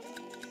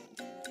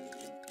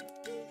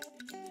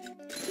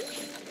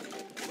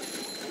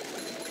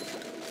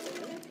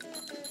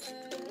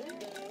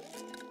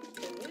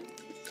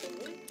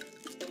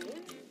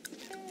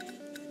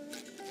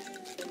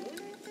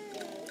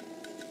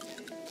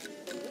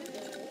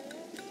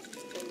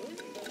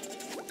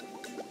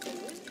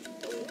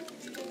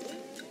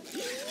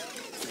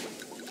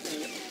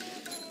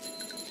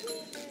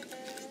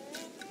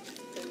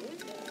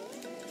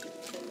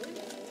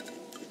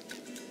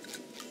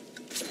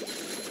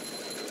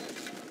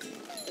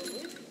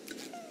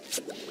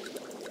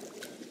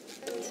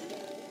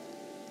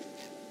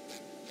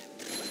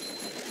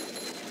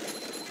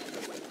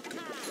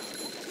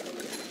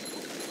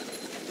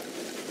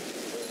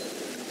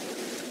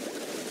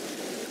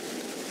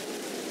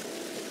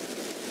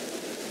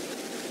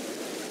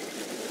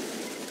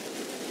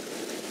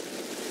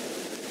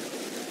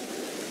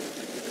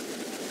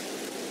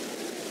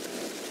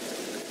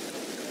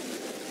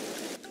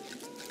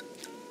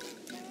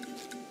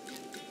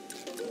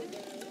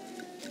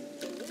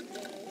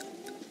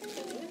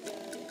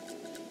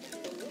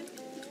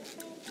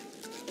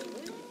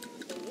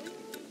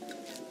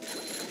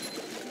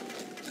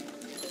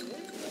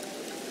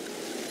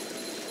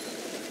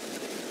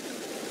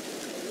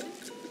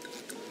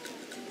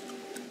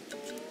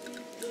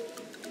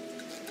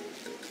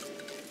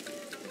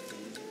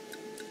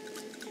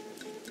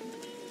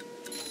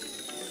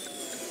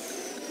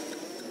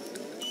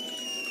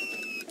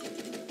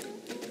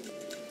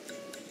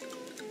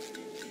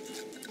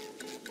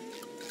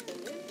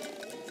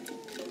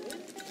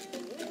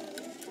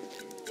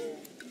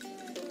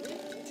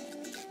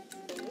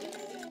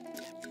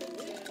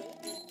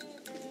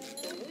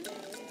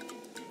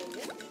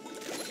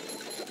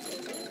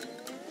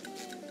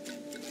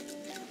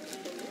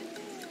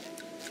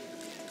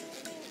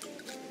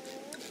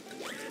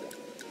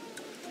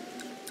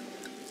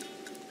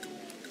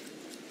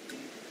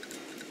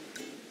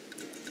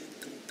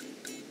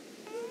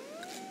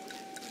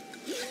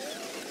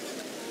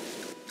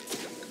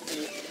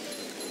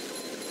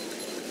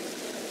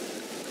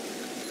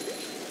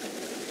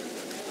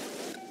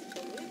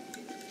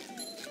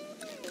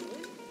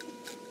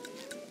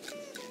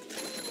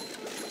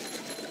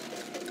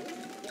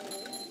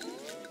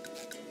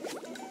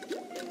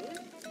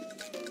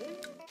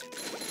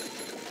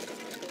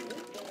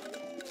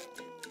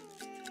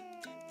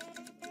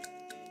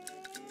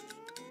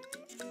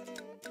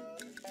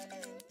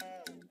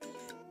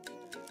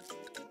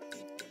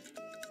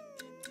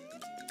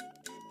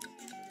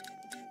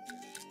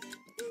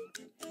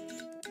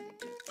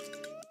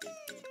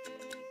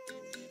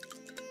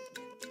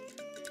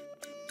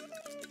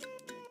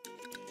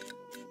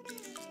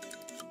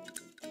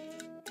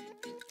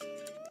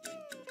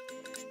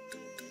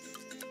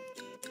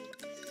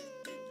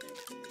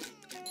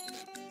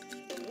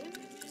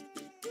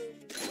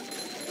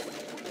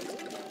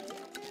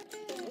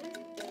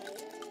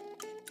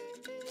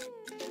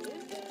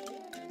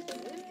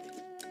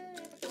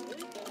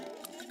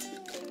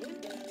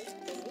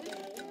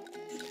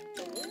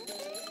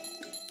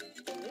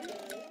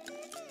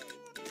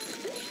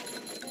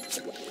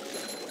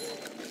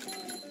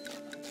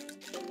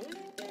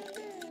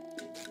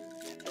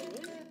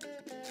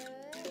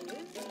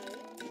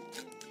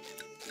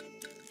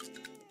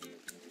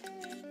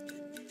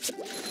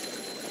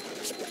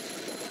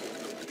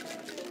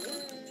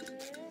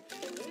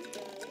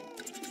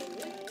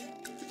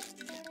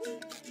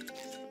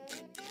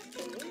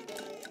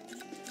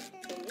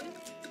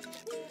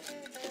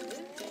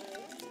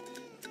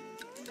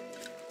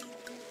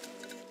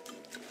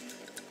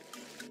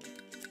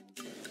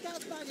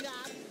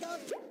 SpongeBob, go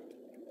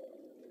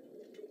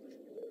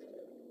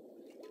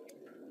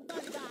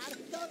SpongeBob,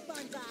 go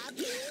SpongeBob.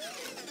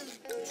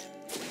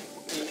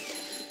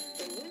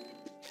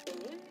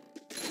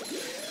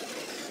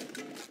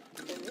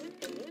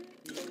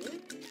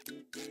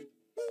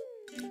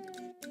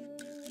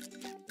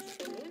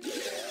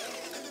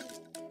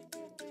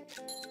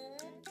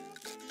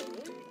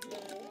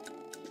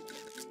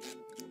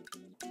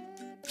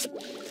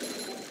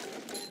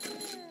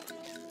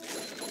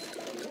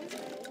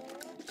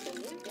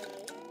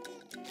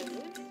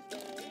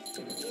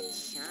 It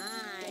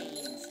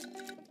shines.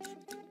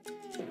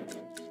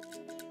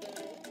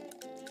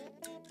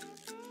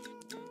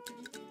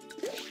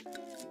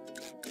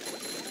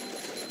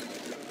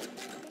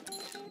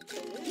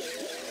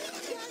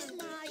 Just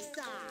my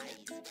size.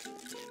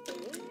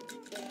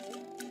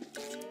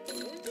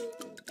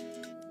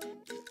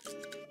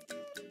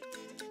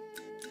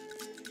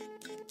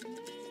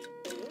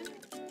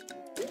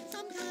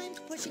 Sometimes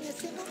pushing a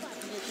single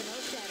button is the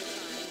most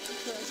satisfying.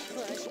 Push,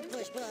 push,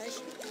 push, push.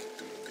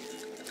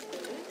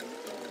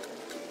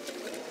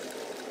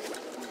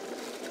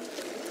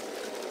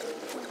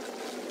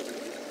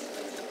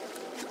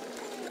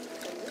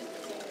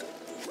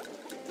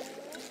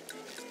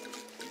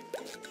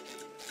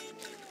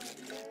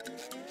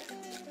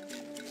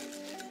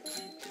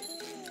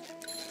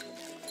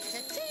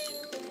 Ta-ting!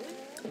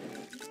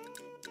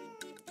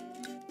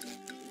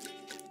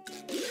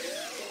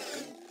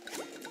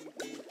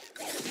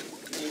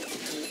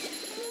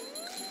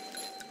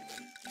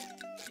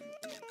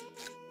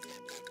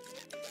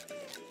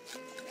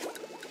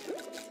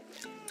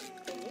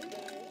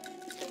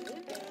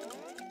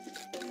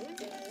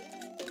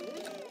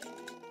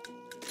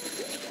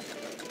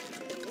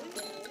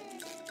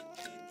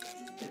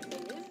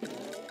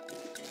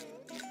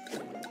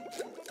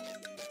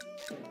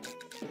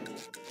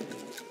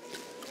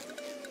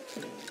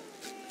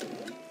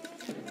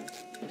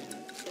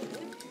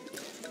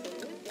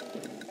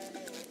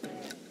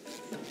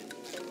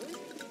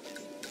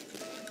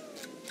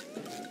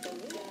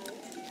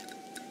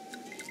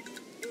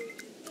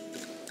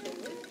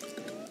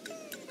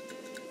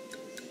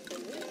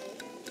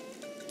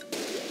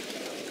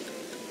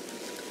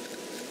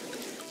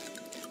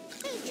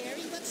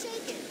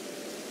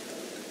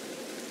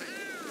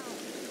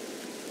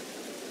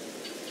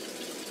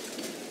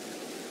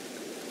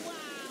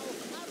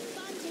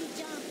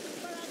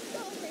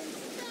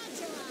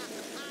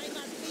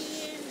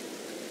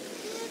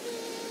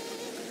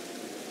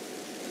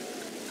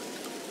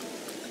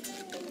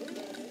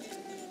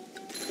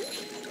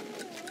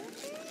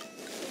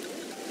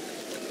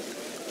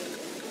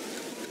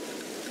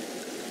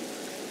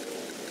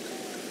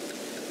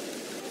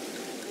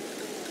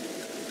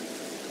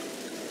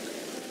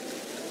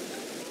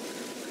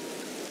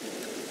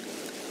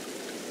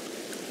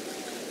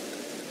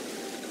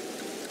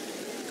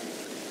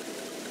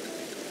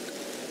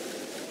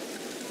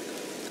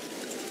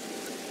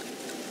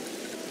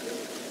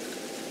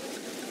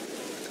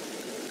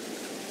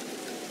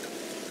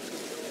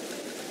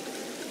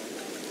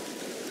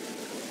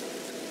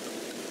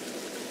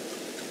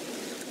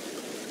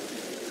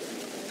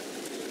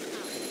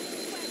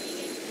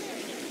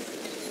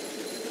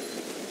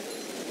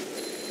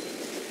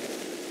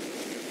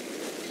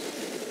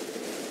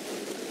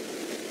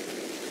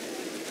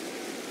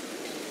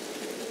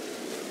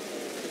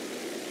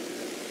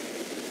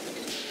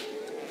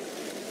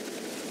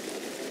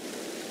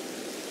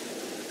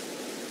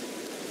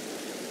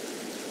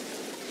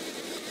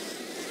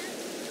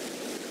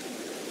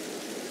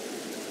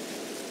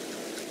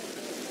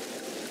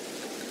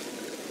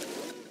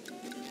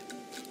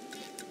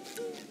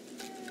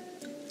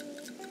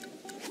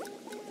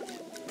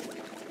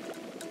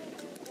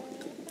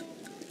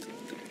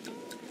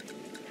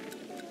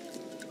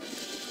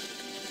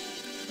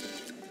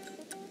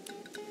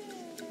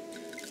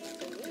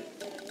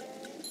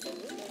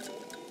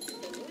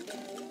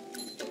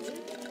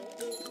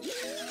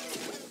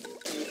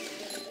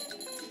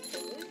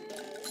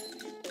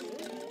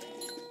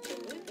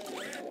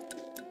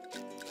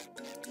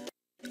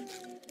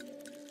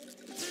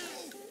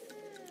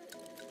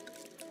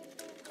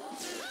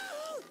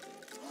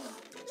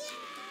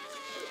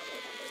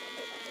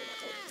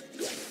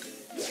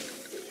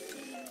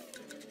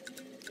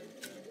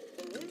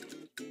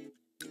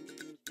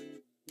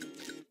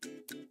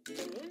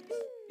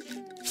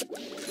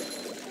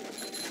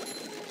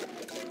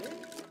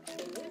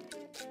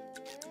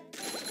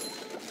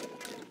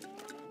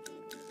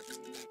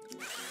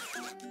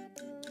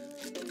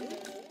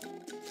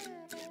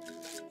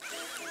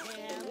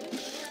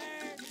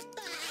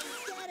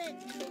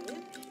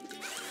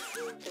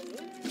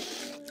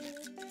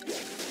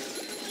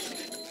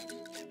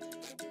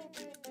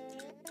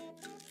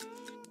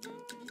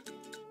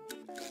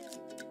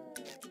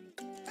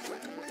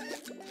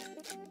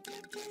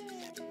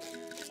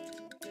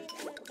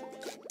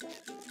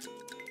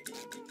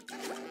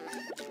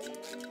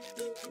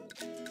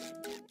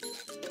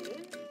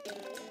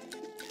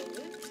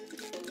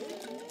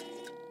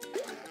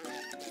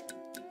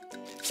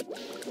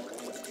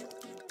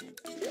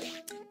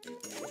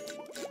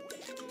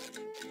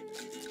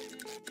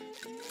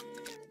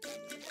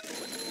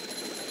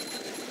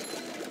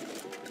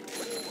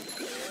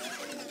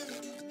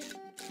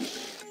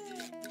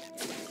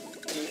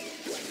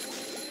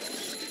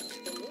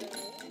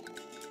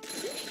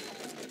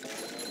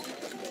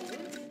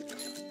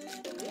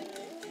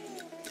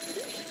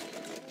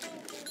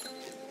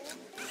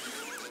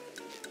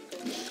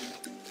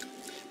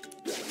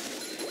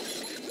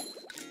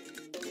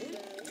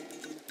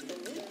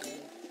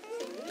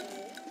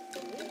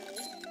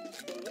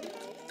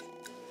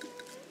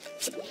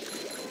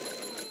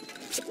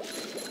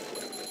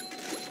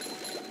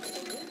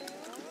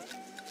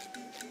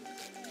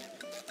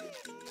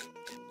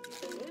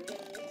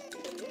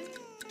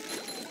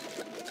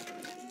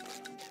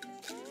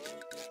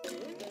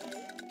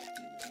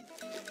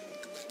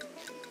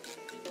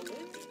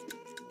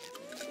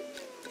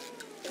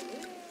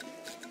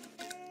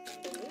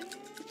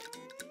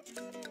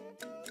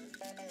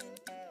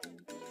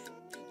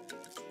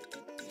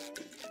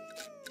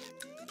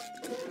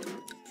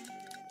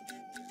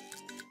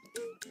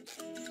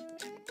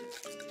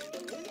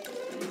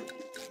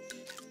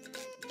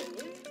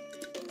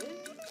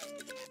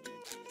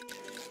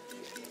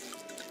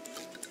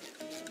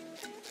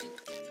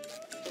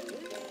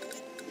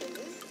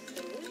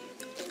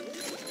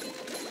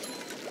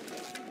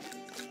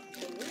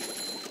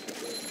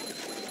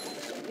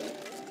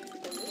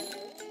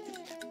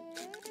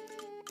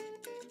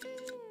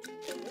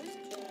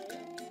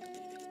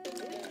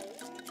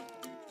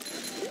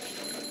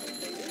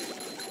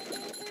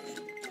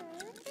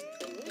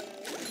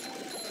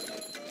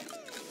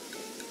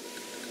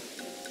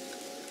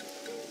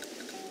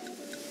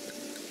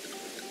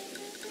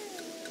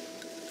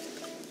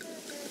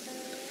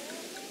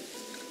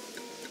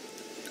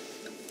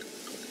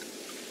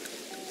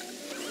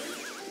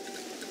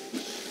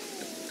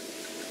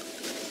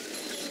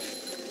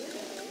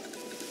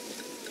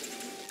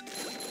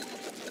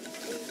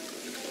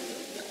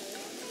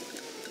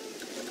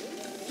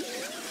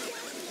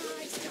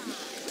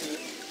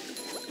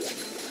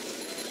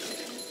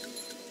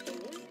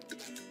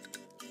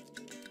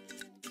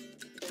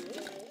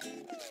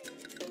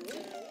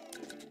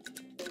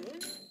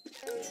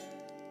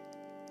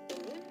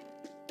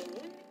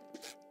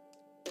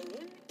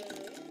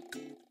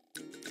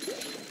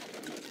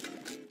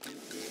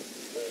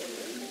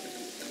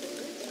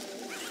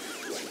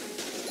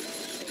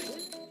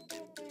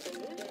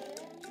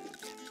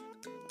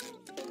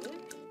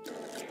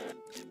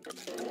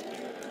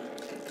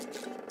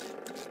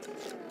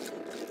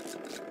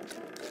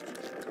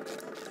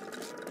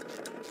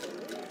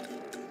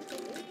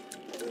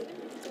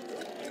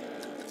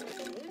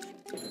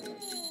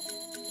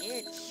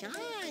 It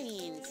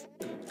shines.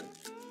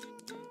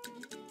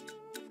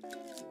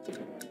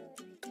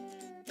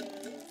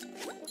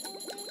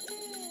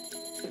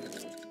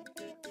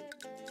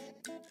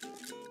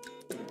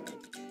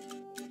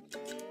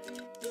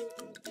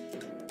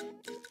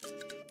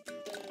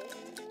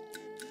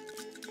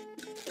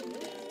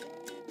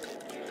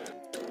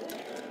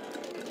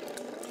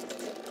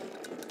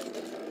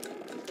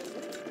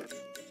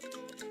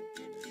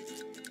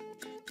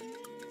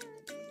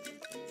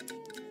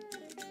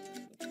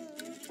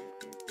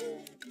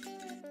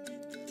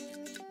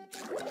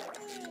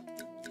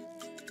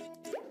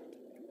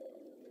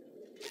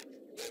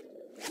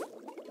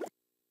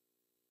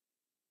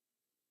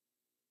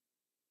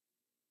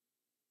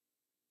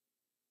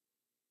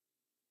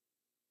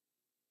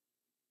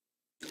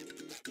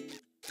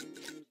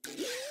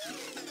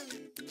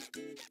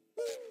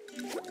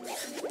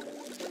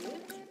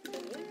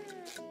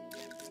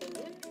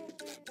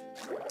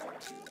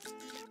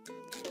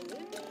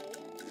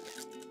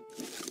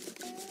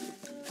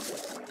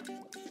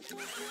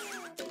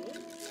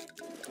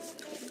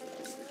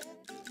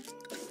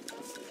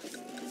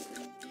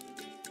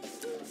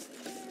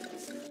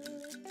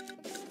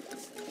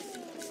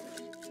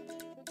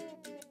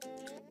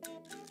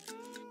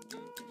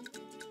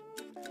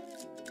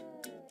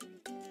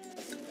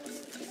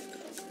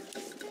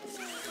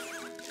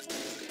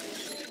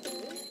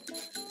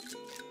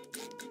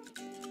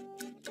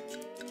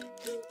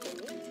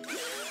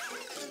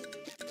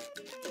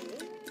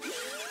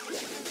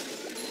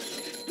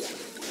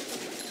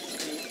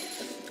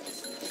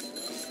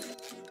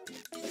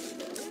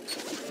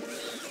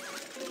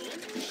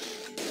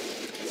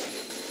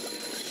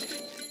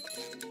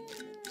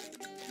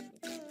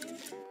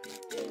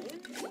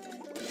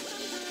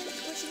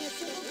 Pushing a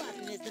single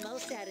button is the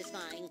most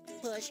satisfying.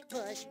 Push,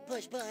 push,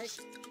 push,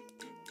 push.